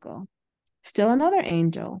sharp sickle. Still another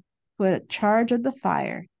angel, who had charge of the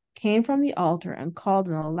fire, came from the altar and called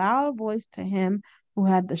in a loud voice to him who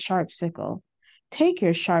had the sharp sickle, Take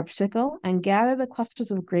your sharp sickle and gather the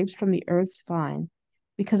clusters of grapes from the earth's vine,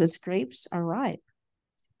 because its grapes are ripe.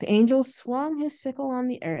 The angel swung his sickle on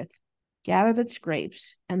the earth, gathered its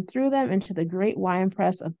grapes, and threw them into the great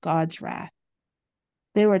winepress of God's wrath.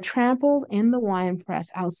 They were trampled in the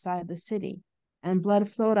winepress outside the city, and blood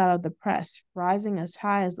flowed out of the press, rising as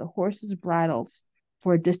high as the horses' bridles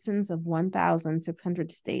for a distance of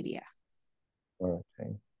 1,600 stadia.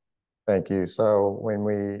 Okay. Thank you. So when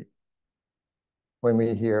we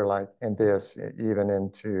hear like in this, even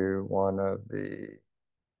into one of the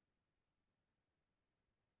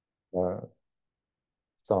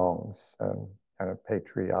songs, kind of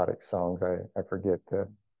patriotic songs, I forget the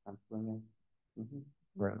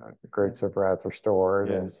grapes of wrath restored.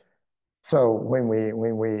 Yes. And so when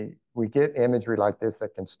we get imagery like this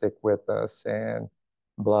that can stick with us, and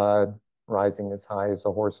blood rising as high as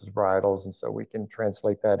the horses' bridles, and so we can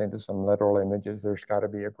translate that into some literal images. There's got to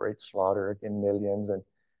be a great slaughter, again, millions, and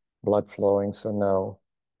blood flowing. So no,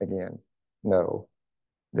 again, no,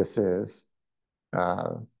 this is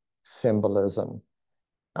symbolism.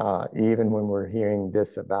 Even when we're hearing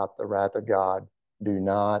this about the wrath of God, do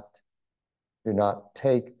not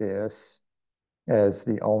take this as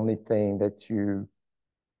the only thing that you,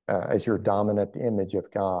 as your dominant image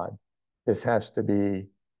of God. This has to be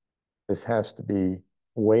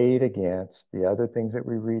weighed against the other things that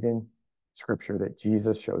we read in Scripture that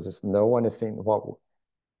Jesus shows us. No one has seen what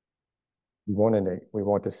we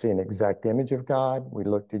want to see an exact image of God. We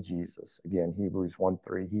look to Jesus. Again, Hebrews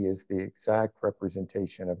 1:3. He is the exact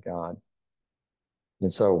representation of God.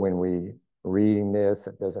 And so when we reading this,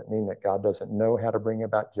 it doesn't mean that God doesn't know how to bring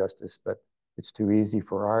about justice, but it's too easy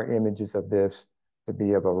for our images of this to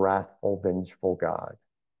be of a wrathful, vengeful God.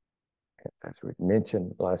 As we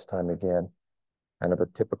mentioned last time, again, kind of a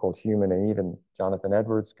typical human, and even Jonathan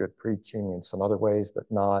Edwards, good preaching in some other ways, but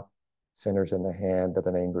not sinners in the hand of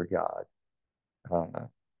an angry God.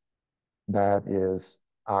 That is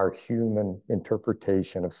our human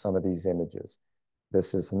interpretation of some of these images.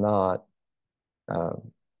 This is not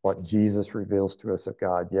what Jesus reveals to us of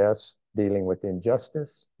God. Yes, dealing with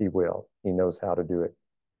injustice, he will. He knows how to do it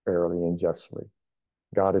fairly and justly.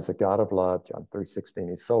 God is a God of love, John 3:16.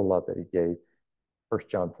 He so loved that he gave. 1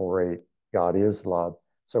 John 4:8, God is love.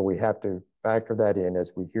 So we have to factor that in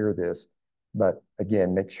as we hear this. But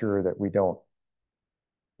again, make sure that we don't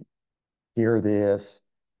hear this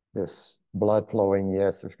blood flowing.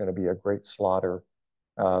 Yes, there's going to be a great slaughter.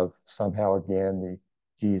 of somehow, again, the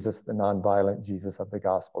Jesus, the nonviolent Jesus of the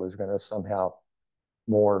gospel, is going to somehow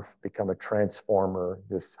morph, become a transformer,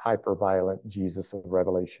 this hyper-violent Jesus of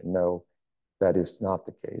Revelation. No, that is not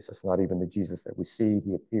the case. It's not even the Jesus that we see.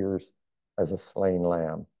 He appears as a slain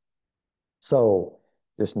lamb. So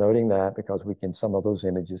just noting that, because some of those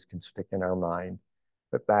images can stick in our mind.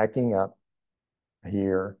 But backing up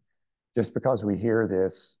here, just because we hear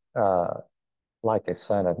this like a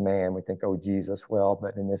son of man, we think, oh, Jesus, well,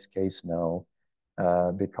 but in this case, no,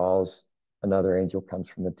 because another angel comes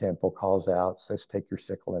from the temple, calls out, says, take your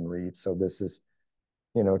sickle and reap. So this is,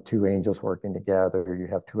 two angels working together. You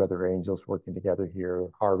have two other angels working together here,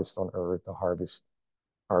 harvest on earth, a harvest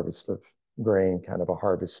of grain, kind of a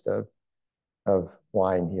harvest of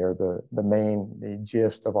wine here. The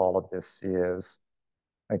gist of all of this is,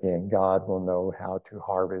 again, God will know how to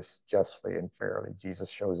harvest justly and fairly. Jesus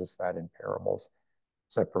shows us that in parables,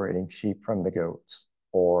 separating sheep from the goats,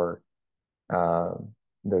 or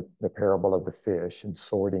the parable of the fish and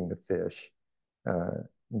sorting the fish. Uh,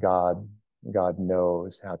 God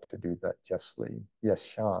knows how to do that justly. Yes,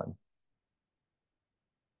 Sean.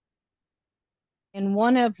 In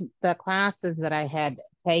one of the classes that I had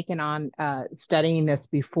taken on studying this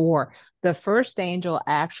before, the first angel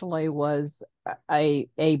actually was a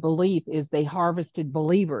belief is they harvested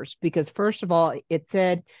believers, because first of all, it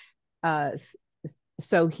said,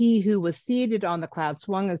 so he who was seated on the cloud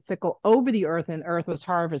swung a sickle over the earth, and the earth was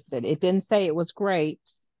harvested. It didn't say it was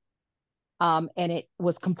grapes, and it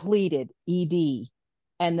was completed, ED.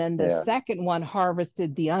 And then the second one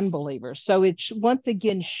harvested the unbelievers. So it's once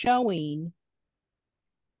again showing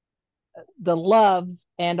the love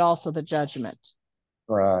and also the judgment.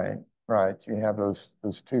 Right. You have those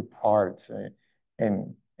two parts,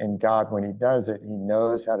 and God, when He does it, He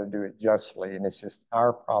knows how to do it justly. And it's just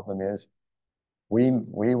our problem is we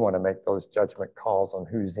want to make those judgment calls on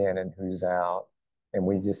who's in and who's out, and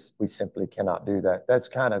we simply cannot do that. That's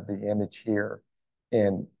kind of the image here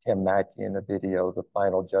in Tim Mackey in the video, the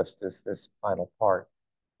final justice, this final part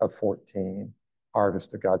of 14,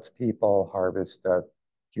 harvest of God's people, harvest of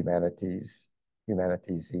humanity's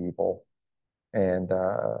evil. And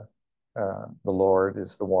the Lord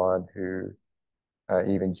is the one who,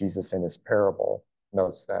 even Jesus in his parable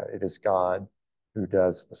notes that it is God who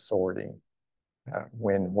does the sorting.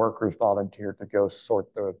 When workers volunteered to go sort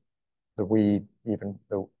the weed, even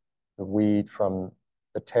the weed from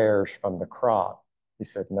the tares from the crop, he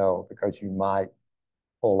said, no, because you might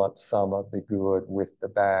pull up some of the good with the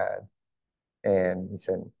bad. And he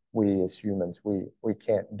said, we as humans, we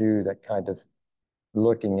can't do that kind of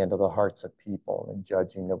looking into the hearts of people and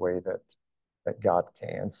judging the way that God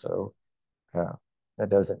can. So that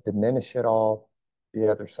doesn't diminish at all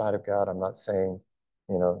the other side of God. I'm not saying,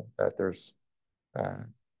 that there's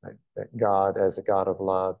that God, as a God of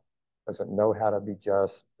love, doesn't know how to be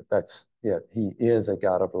just, but that's it. He is a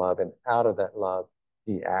God of love, and out of that love,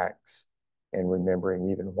 He acts. And remembering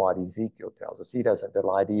even what Ezekiel tells us, He doesn't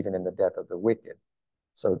delight even in the death of the wicked.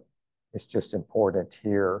 So it's just important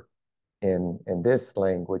here in this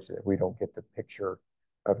language that we don't get the picture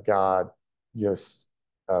of God just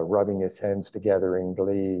rubbing His hands together in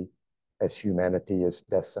glee as humanity is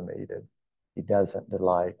decimated. He doesn't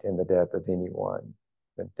delight in the death of anyone,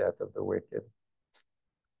 the death of the wicked.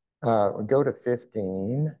 We go to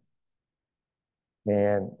 15,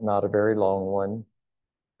 and not a very long one,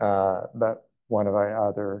 but one of our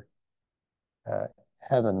other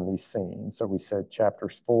heavenly scenes. So we said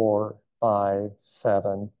chapters 4, 5,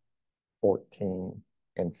 7, 14,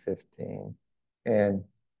 and 15. And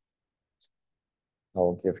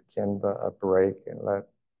I'll give Kenva a break and let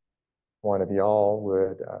one of y'all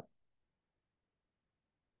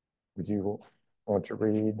would you want to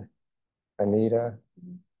read, Anita?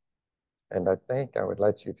 And I think I would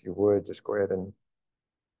let you, if you would, just go ahead and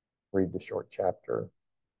read the short chapter.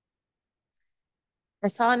 I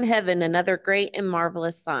saw in heaven another great and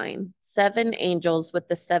marvelous sign, 7 angels with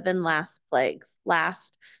the 7 last plagues,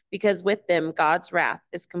 last, because with them God's wrath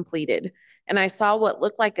is completed. And I saw what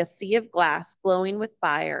looked like a sea of glass glowing with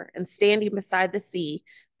fire, and standing beside the sea,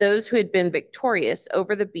 those who had been victorious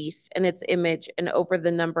over the beast and its image and over the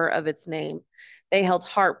number of its name. They held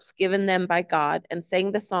harps given them by God and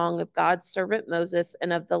sang the song of God's servant Moses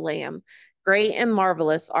and of the Lamb. Great and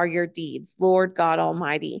marvelous are your deeds, Lord God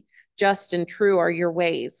Almighty. Just and true are your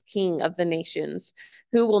ways, King of the nations.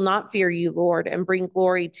 Who will not fear you, Lord, and bring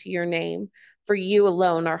glory to your name? For you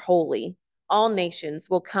alone are holy. All nations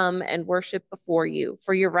will come and worship before you,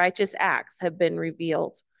 for your righteous acts have been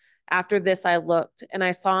revealed. After this I looked, and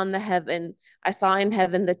I saw in heaven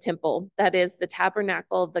the temple, that is the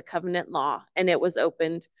tabernacle of the covenant law, and it was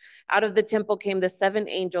opened. Out of the temple came the seven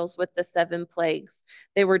angels with the seven plagues.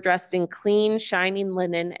 They were dressed in clean, shining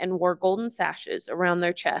linen and wore golden sashes around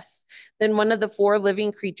their chests. Then one of the four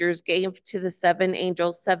living creatures gave to the seven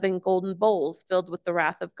angels seven golden bowls filled with the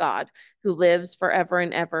wrath of God, who lives forever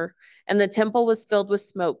and ever. And the temple was filled with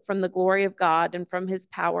smoke from the glory of God and from his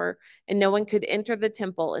power, and no one could enter the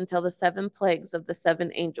temple until the seven plagues of the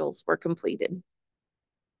seven angels were completed.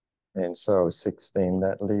 And so 16,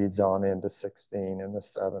 that leads on into 16 and the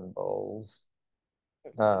seven bowls.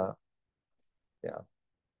 Yeah,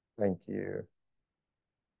 thank you.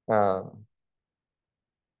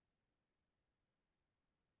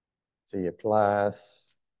 See a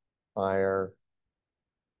glass, fire,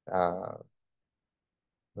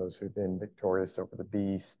 those who've been victorious over the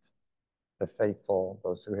beast, the faithful,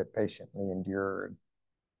 those who had patiently endured,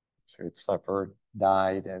 those who had suffered,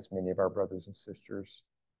 died, as many of our brothers and sisters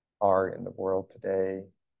are in the world today,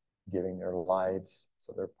 giving their lives.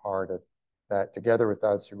 So they're part of that, together with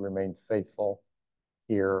us who remain faithful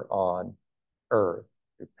here on earth,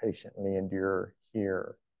 who patiently endure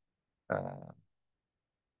here.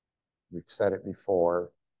 We've said it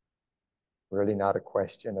before, really not a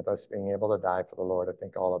question of us being able to die for the Lord. I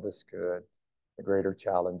think all of us could. The greater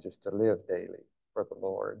challenge is to live daily for the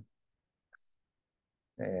Lord.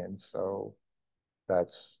 And so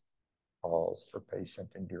that's calls for patient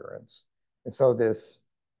endurance. And so this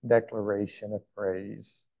declaration of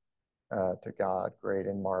praise to God, great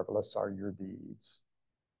and marvelous are your deeds.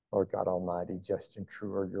 Lord God Almighty, just and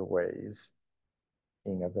true are your ways.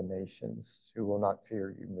 King of the nations, who will not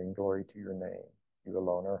fear you, bring glory to your name. You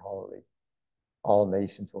alone are holy. All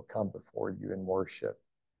nations will come before you in worship.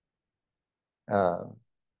 And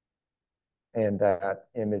that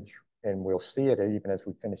image, and we'll see it even as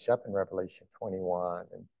we finish up in Revelation 21.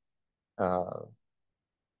 And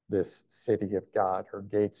this city of God, her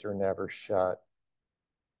gates are never shut.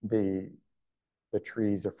 The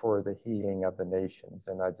trees are for the healing of the nations.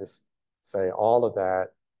 And I just say all of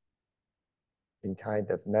that can kind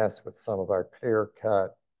of mess with some of our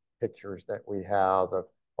clear-cut pictures that we have of,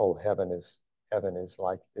 oh, heaven is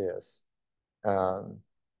like this.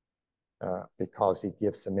 Because he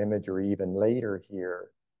gives some imagery even later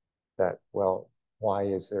here that, well, why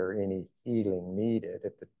is there any healing needed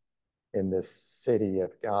if in this city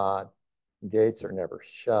of God, gates are never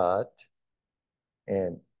shut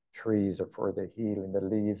and trees are for the healing, the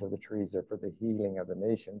leaves of the trees are for the healing of the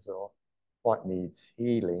nations. So what needs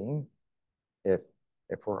healing if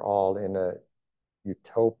we're all in a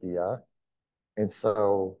utopia? And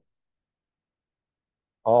so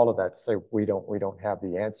all of that to say we don't have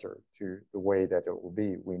the answer to the way that it will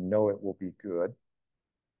be. We know it will be good,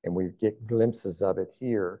 and we get glimpses of it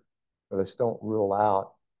here. But let's don't rule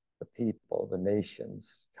out the people, the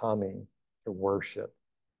nations coming to worship.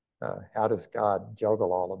 How does God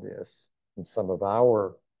juggle all of this? And some of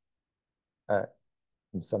our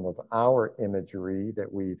imagery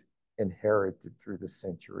that we've inherited through the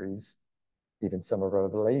centuries, even some of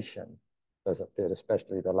Revelation doesn't fit,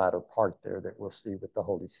 especially the latter part there that we'll see with the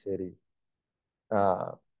holy city.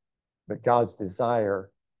 But God's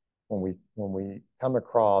desire, when we come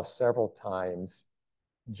across several times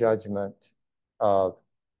judgment of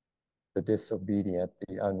the disobedient,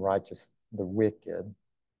 the unrighteous, the wicked,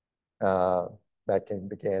 that can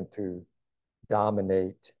begin to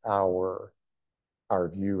dominate our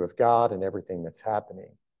view of God and everything that's happening.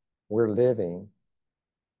 We're living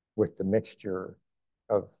with the mixture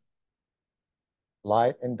of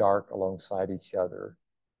light and dark alongside each other,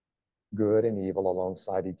 good and evil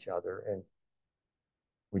alongside each other. And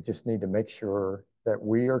we just need to make sure that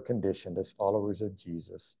we are conditioned as followers of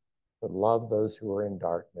Jesus to love those who are in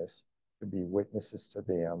darkness, to be witnesses to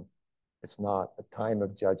them. It's not a time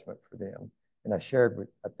of judgment for them. And I shared with,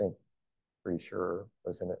 I think, pretty sure,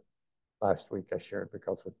 wasn't it last week I shared,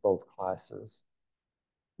 because with both classes,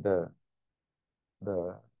 the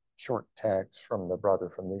short text from the brother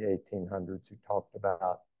from the 1800s who talked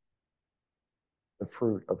about the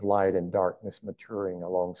fruit of light and darkness maturing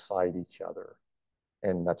alongside each other.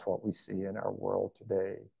 And that's what we see in our world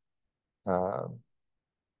today.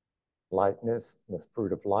 Lightness, the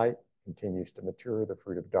fruit of light continues to mature, the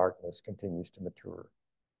fruit of darkness continues to mature.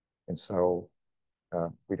 And so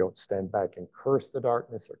we don't stand back and curse the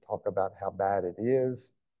darkness or talk about how bad it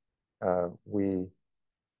is. We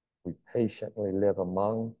patiently live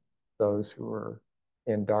among those who are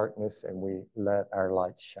in darkness, and we let our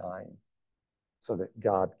light shine so that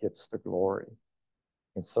God gets the glory.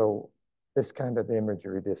 And so this kind of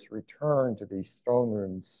imagery, this return to these throne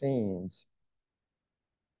room scenes,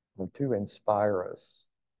 to inspire us,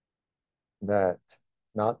 that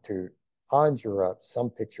not to conjure up some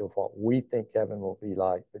picture of what we think heaven will be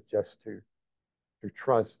like, but just to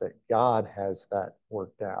trust that God has that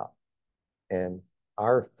worked out. And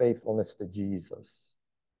our faithfulness to Jesus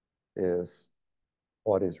is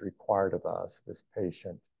what is required of us, this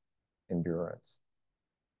patient endurance.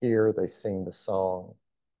 Here they sing the song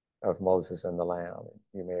of Moses and the Lamb.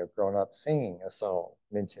 You may have grown up singing a song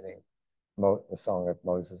mentioning the song of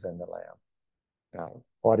Moses and the Lamb. Now,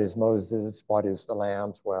 what is Moses? What is the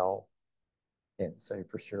Lamb's? Well, can't say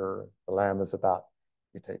for sure. The Lamb is about,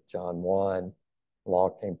 you take John 1, law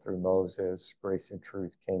came through Moses, grace and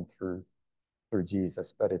truth came through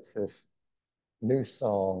Jesus. But it's this new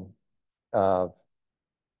song of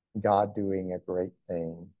God doing a great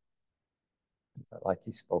thing, like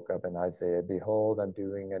he spoke of in Isaiah. Behold, I'm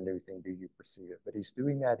doing a new thing. Do you perceive it? But he's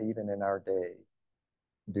doing that even in our day.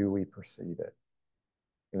 Do we perceive it?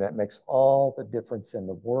 And that makes all the difference in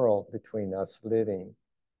the world between us living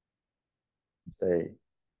the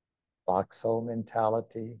foxhole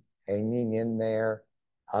mentality, hanging in there,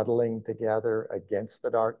 huddling together against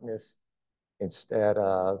the darkness, instead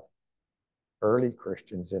of early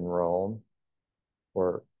Christians in Rome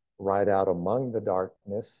were right out among the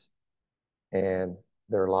darkness, and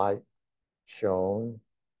their light shone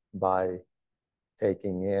by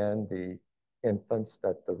taking in the infants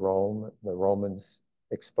that the Romans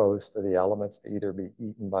exposed to the elements to either be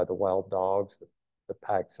eaten by the wild dogs, the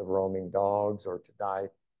packs of roaming dogs, or to die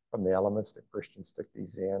from the elements. The Christians took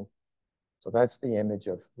these in. So that's the image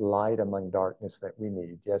of light among darkness that we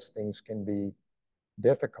need. Yes, things can be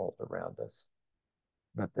difficult around us,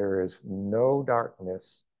 but there is no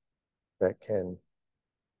darkness that can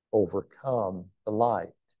overcome the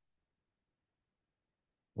light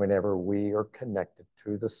whenever we are connected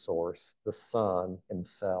to the source, the Son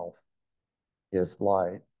himself. His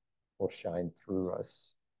light will shine through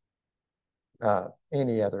us.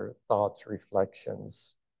 Any other thoughts,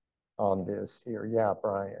 reflections on this here? Yeah,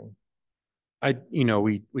 Brian.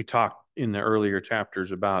 We talked in the earlier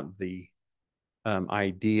chapters about the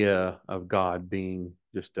idea of God being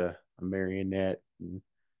just a marionette,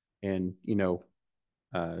 and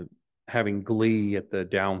uh, having glee at the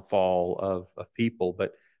downfall of people.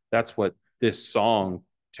 But that's what this song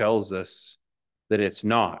tells us that it's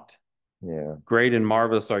not. Yeah. Great and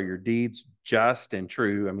marvelous are your deeds, just and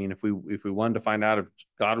true. I mean, if we wanted to find out if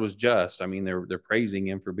God was just, I mean, they're praising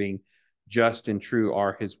him for being just and true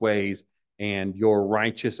are his ways, and your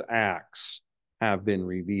righteous acts have been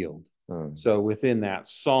revealed. So within that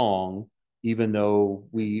song, even though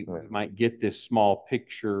we might get this small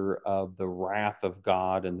picture of the wrath of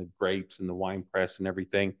God and the grapes and the winepress and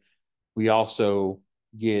everything, we also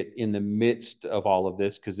get in the midst of all of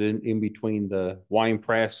this, because in between the wine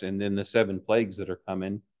press and then the 7 plagues that are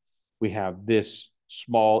coming, we have this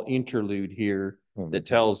small interlude here that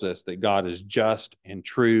tells us that God is just and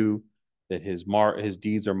true, that his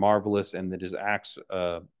deeds are marvelous, and that his acts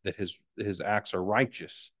are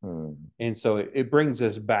righteous. And so it brings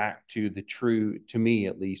us back to the true, to me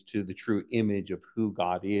at least, to the true image of who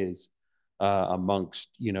God is, amongst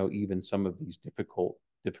even some of these difficult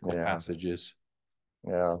passages.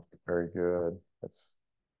 Yeah, very good. That's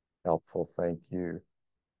helpful. Thank you.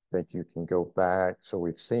 I think you can go back. So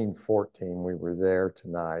we've seen 14. We were there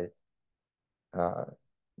tonight.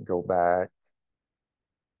 Go back.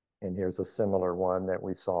 And here's a similar one that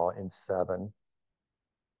we saw in 7.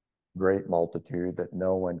 Great multitude that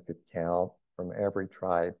no one could count, from every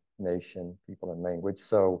tribe, nation, people, and language.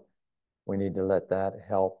 So we need to let that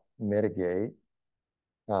help mitigate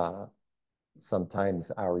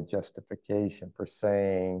sometimes our justification for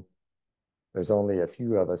saying there's only a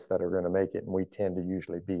few of us that are going to make it, and we tend to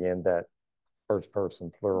usually be in that first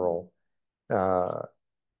person plural.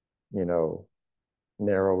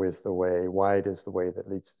 Narrow is the way, wide is the way that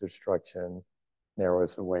leads to destruction, narrow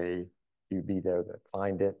is the way, you be there that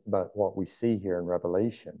find it. But what we see here in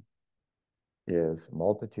Revelation is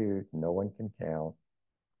multitude no one can count,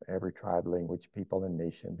 every tribe, language, people, and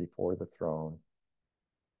nation before the throne,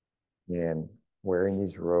 and wearing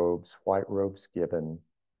these robes, white robes given,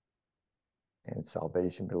 and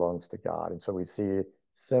salvation belongs to God. And so we see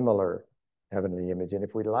similar heavenly image. And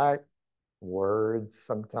if we lack words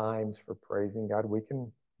sometimes for praising God, we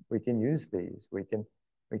can use these. We can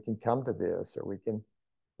come to this, or we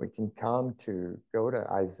can come to go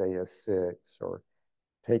to Isaiah 6, or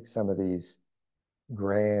take some of these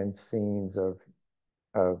grand scenes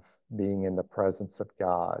of being in the presence of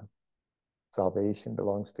God. Salvation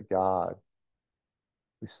belongs to God,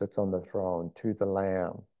 who sits on the throne, to the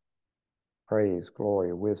Lamb. Praise,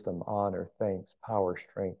 glory, wisdom, honor, thanks, power,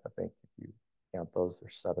 strength. I think if you count those.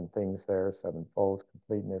 There's 7 things there, sevenfold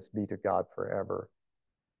completeness, be to God forever.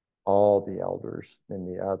 All the elders and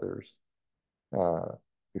the others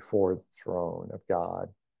before the throne of God,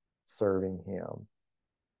 serving him.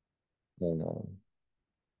 And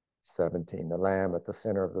 17, the Lamb at the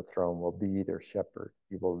center of the throne will be their shepherd.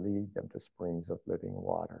 He will lead them to springs of living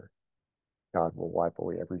water. God will wipe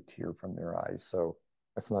away every tear from their eyes. So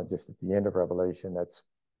that's not just at the end of Revelation,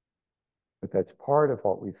 but that's part of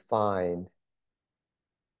what we find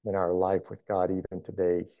in our life with God even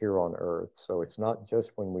today here on earth. So it's not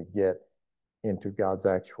just when we get into God's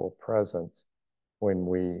actual presence, when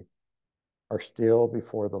we are still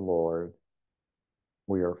before the Lord,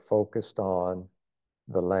 we are focused on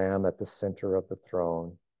the Lamb at the center of the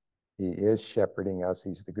throne. He is shepherding us.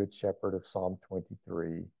 He's the good shepherd of Psalm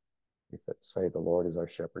 23. We say the Lord is our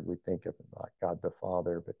shepherd. We think of him like God the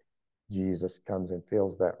Father, but Jesus comes and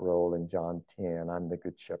fills that role in John 10. I'm the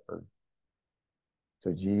good shepherd.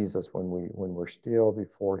 So Jesus, when we're still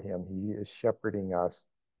before him, he is shepherding us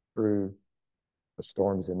through the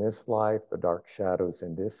storms in this life, the dark shadows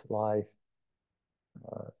in this life.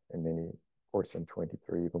 And then he, of course, in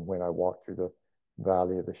 23, even when I walk through the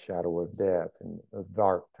valley of the shadow of death and the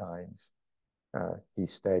dark times, he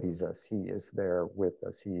steadies us. He is there with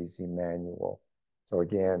us. He is Emmanuel. So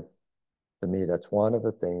again, to me, that's one of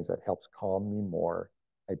the things that helps calm me more.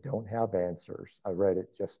 I don't have answers. I read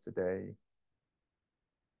it just today,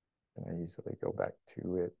 and I easily go back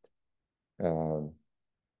to it.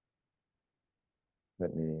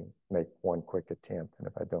 Let me make one quick attempt, and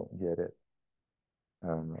if I don't get it,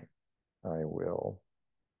 I will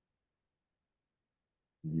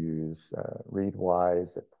use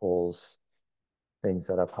Readwise. It pulls things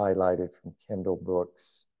that I've highlighted from Kindle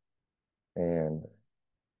books and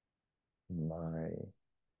my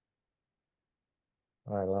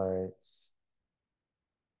highlights,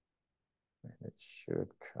 and it should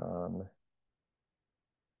come.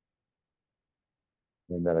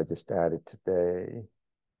 And that I just added today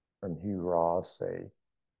from Hugh Ross,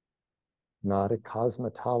 not a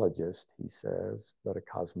cosmetologist, he says, but a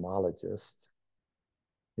cosmologist.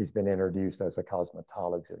 He's been introduced as a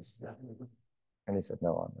cosmetologist. And he said,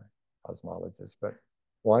 no, I'm a cosmologist. But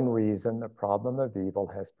one reason the problem of evil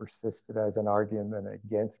has persisted as an argument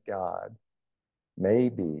against God may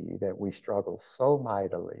be that we struggle so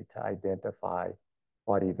mightily to identify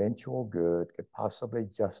what eventual good could possibly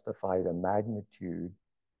justify the magnitude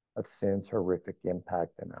of sin's horrific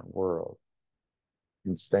impact in our world.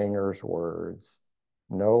 In Stanger's words,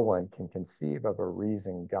 no one can conceive of a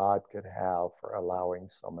reason God could have for allowing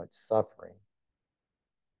so much suffering.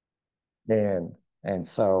 And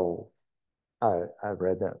so I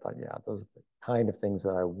read that and thought, yeah, those are the kind of things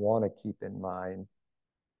that I want to keep in mind,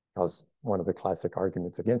 because one of the classic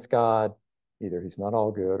arguments against God, either he's not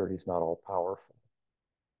all good or he's not all powerful.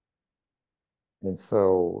 And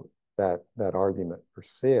so that argument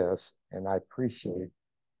persists, and I appreciate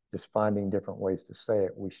just finding different ways to say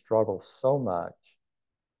it. We struggle so much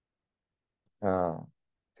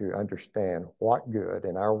to understand what good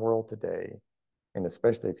in our world today, and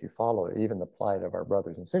especially if you follow it, even the plight of our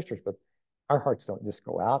brothers and sisters, but our hearts don't just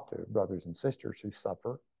go out to brothers and sisters who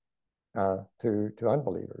suffer, to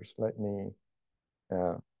unbelievers. Let me,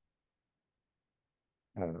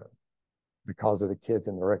 because of the kids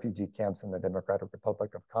in the refugee camps in the Democratic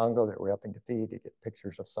Republic of Congo that we're helping to feed, to get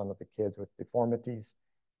pictures of some of the kids with deformities,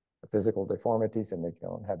 physical deformities, and they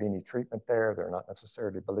don't have any treatment there. They're not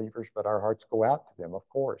necessarily believers, but our hearts go out to them, of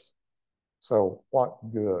course. So what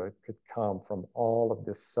good could come from all of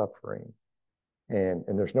this suffering? And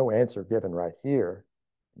there's no answer given right here.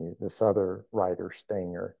 This other writer,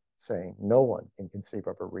 Stanger, saying no one can conceive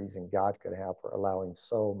of a reason God could have for allowing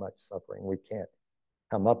so much suffering. We can't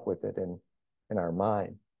come up with it in our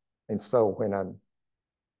mind. And so when I'm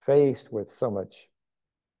faced with so much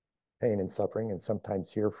pain and suffering, and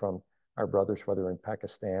sometimes hear from our brothers, whether in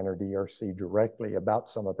Pakistan or DRC, directly about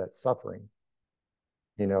some of that suffering,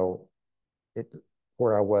 you know,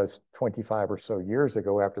 where I was 25 or so years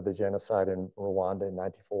ago after the genocide in Rwanda in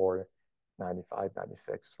 94, 95,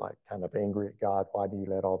 96, it's like kind of angry at God. Why do you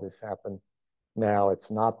let all this happen? Now it's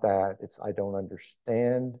not that. It's I don't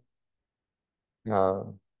understand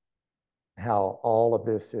how all of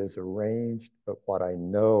this is arranged, but what I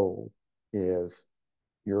know is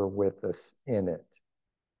you're with us in it.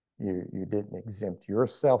 You didn't exempt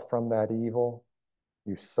yourself from that evil.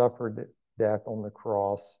 You suffered death on the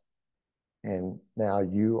cross, and now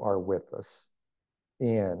you are with us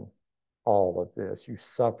in all of this. You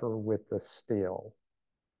suffer with us still.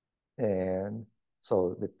 And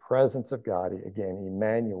so the presence of God, again,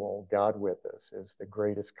 Emmanuel, God with us, is the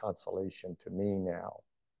greatest consolation to me now.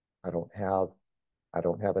 I don't have I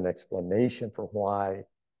don't have an explanation for why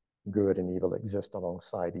good and evil exist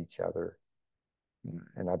alongside each other.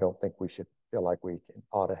 And I don't think we should feel like we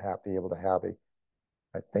ought to be able to have a,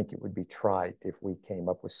 I think it would be trite if we came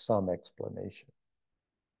up with some explanation.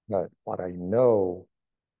 But what I know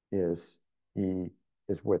is he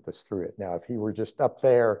is with us through it. Now, if he were just up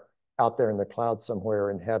there, out there in the cloud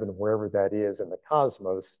somewhere in heaven, wherever that is in the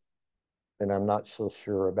cosmos, then I'm not so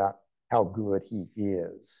sure about how good he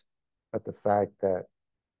is. But the fact that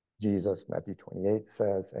Jesus, Matthew 28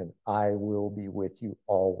 says, and I will be with you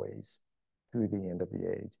always through the end of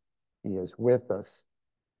the age. He is with us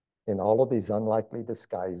in all of these unlikely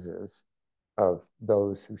disguises of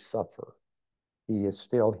those who suffer. He is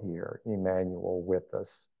still here, Emmanuel, with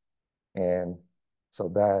us. And so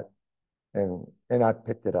that, and I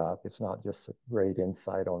picked it up. It's not just a great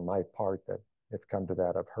insight on my part that have come to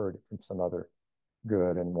that. I've heard it from some other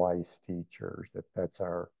good and wise teachers that that's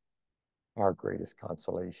our greatest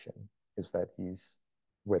consolation, is that he's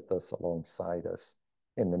with us, alongside us,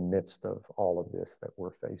 in the midst of all of this that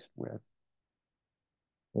we're faced with.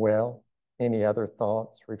 Well, any other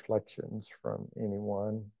thoughts, reflections from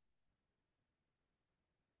anyone?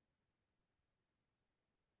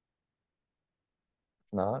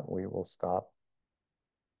 If not, we will stop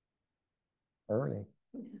early.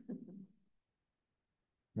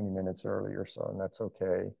 Many minutes early or so, and that's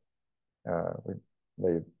okay.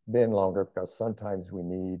 They've been longer because sometimes we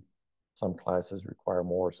need, some classes require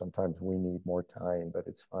more, sometimes we need more time, but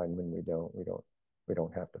it's fine when we don't. We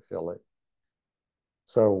don't have to fill it.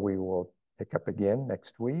 So we will pick up again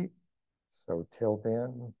next week. So till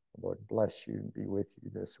then, Lord bless you and be with you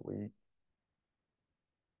this week.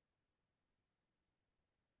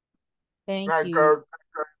 Thank Right, you. Kirk.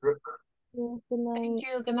 Yeah, good night. Thank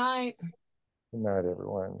you. Good night. Good night,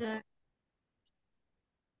 everyone.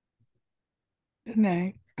 Good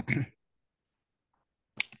night.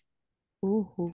 Ooh.